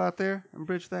go out there and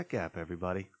bridge that gap,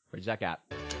 everybody. Bridge that gap.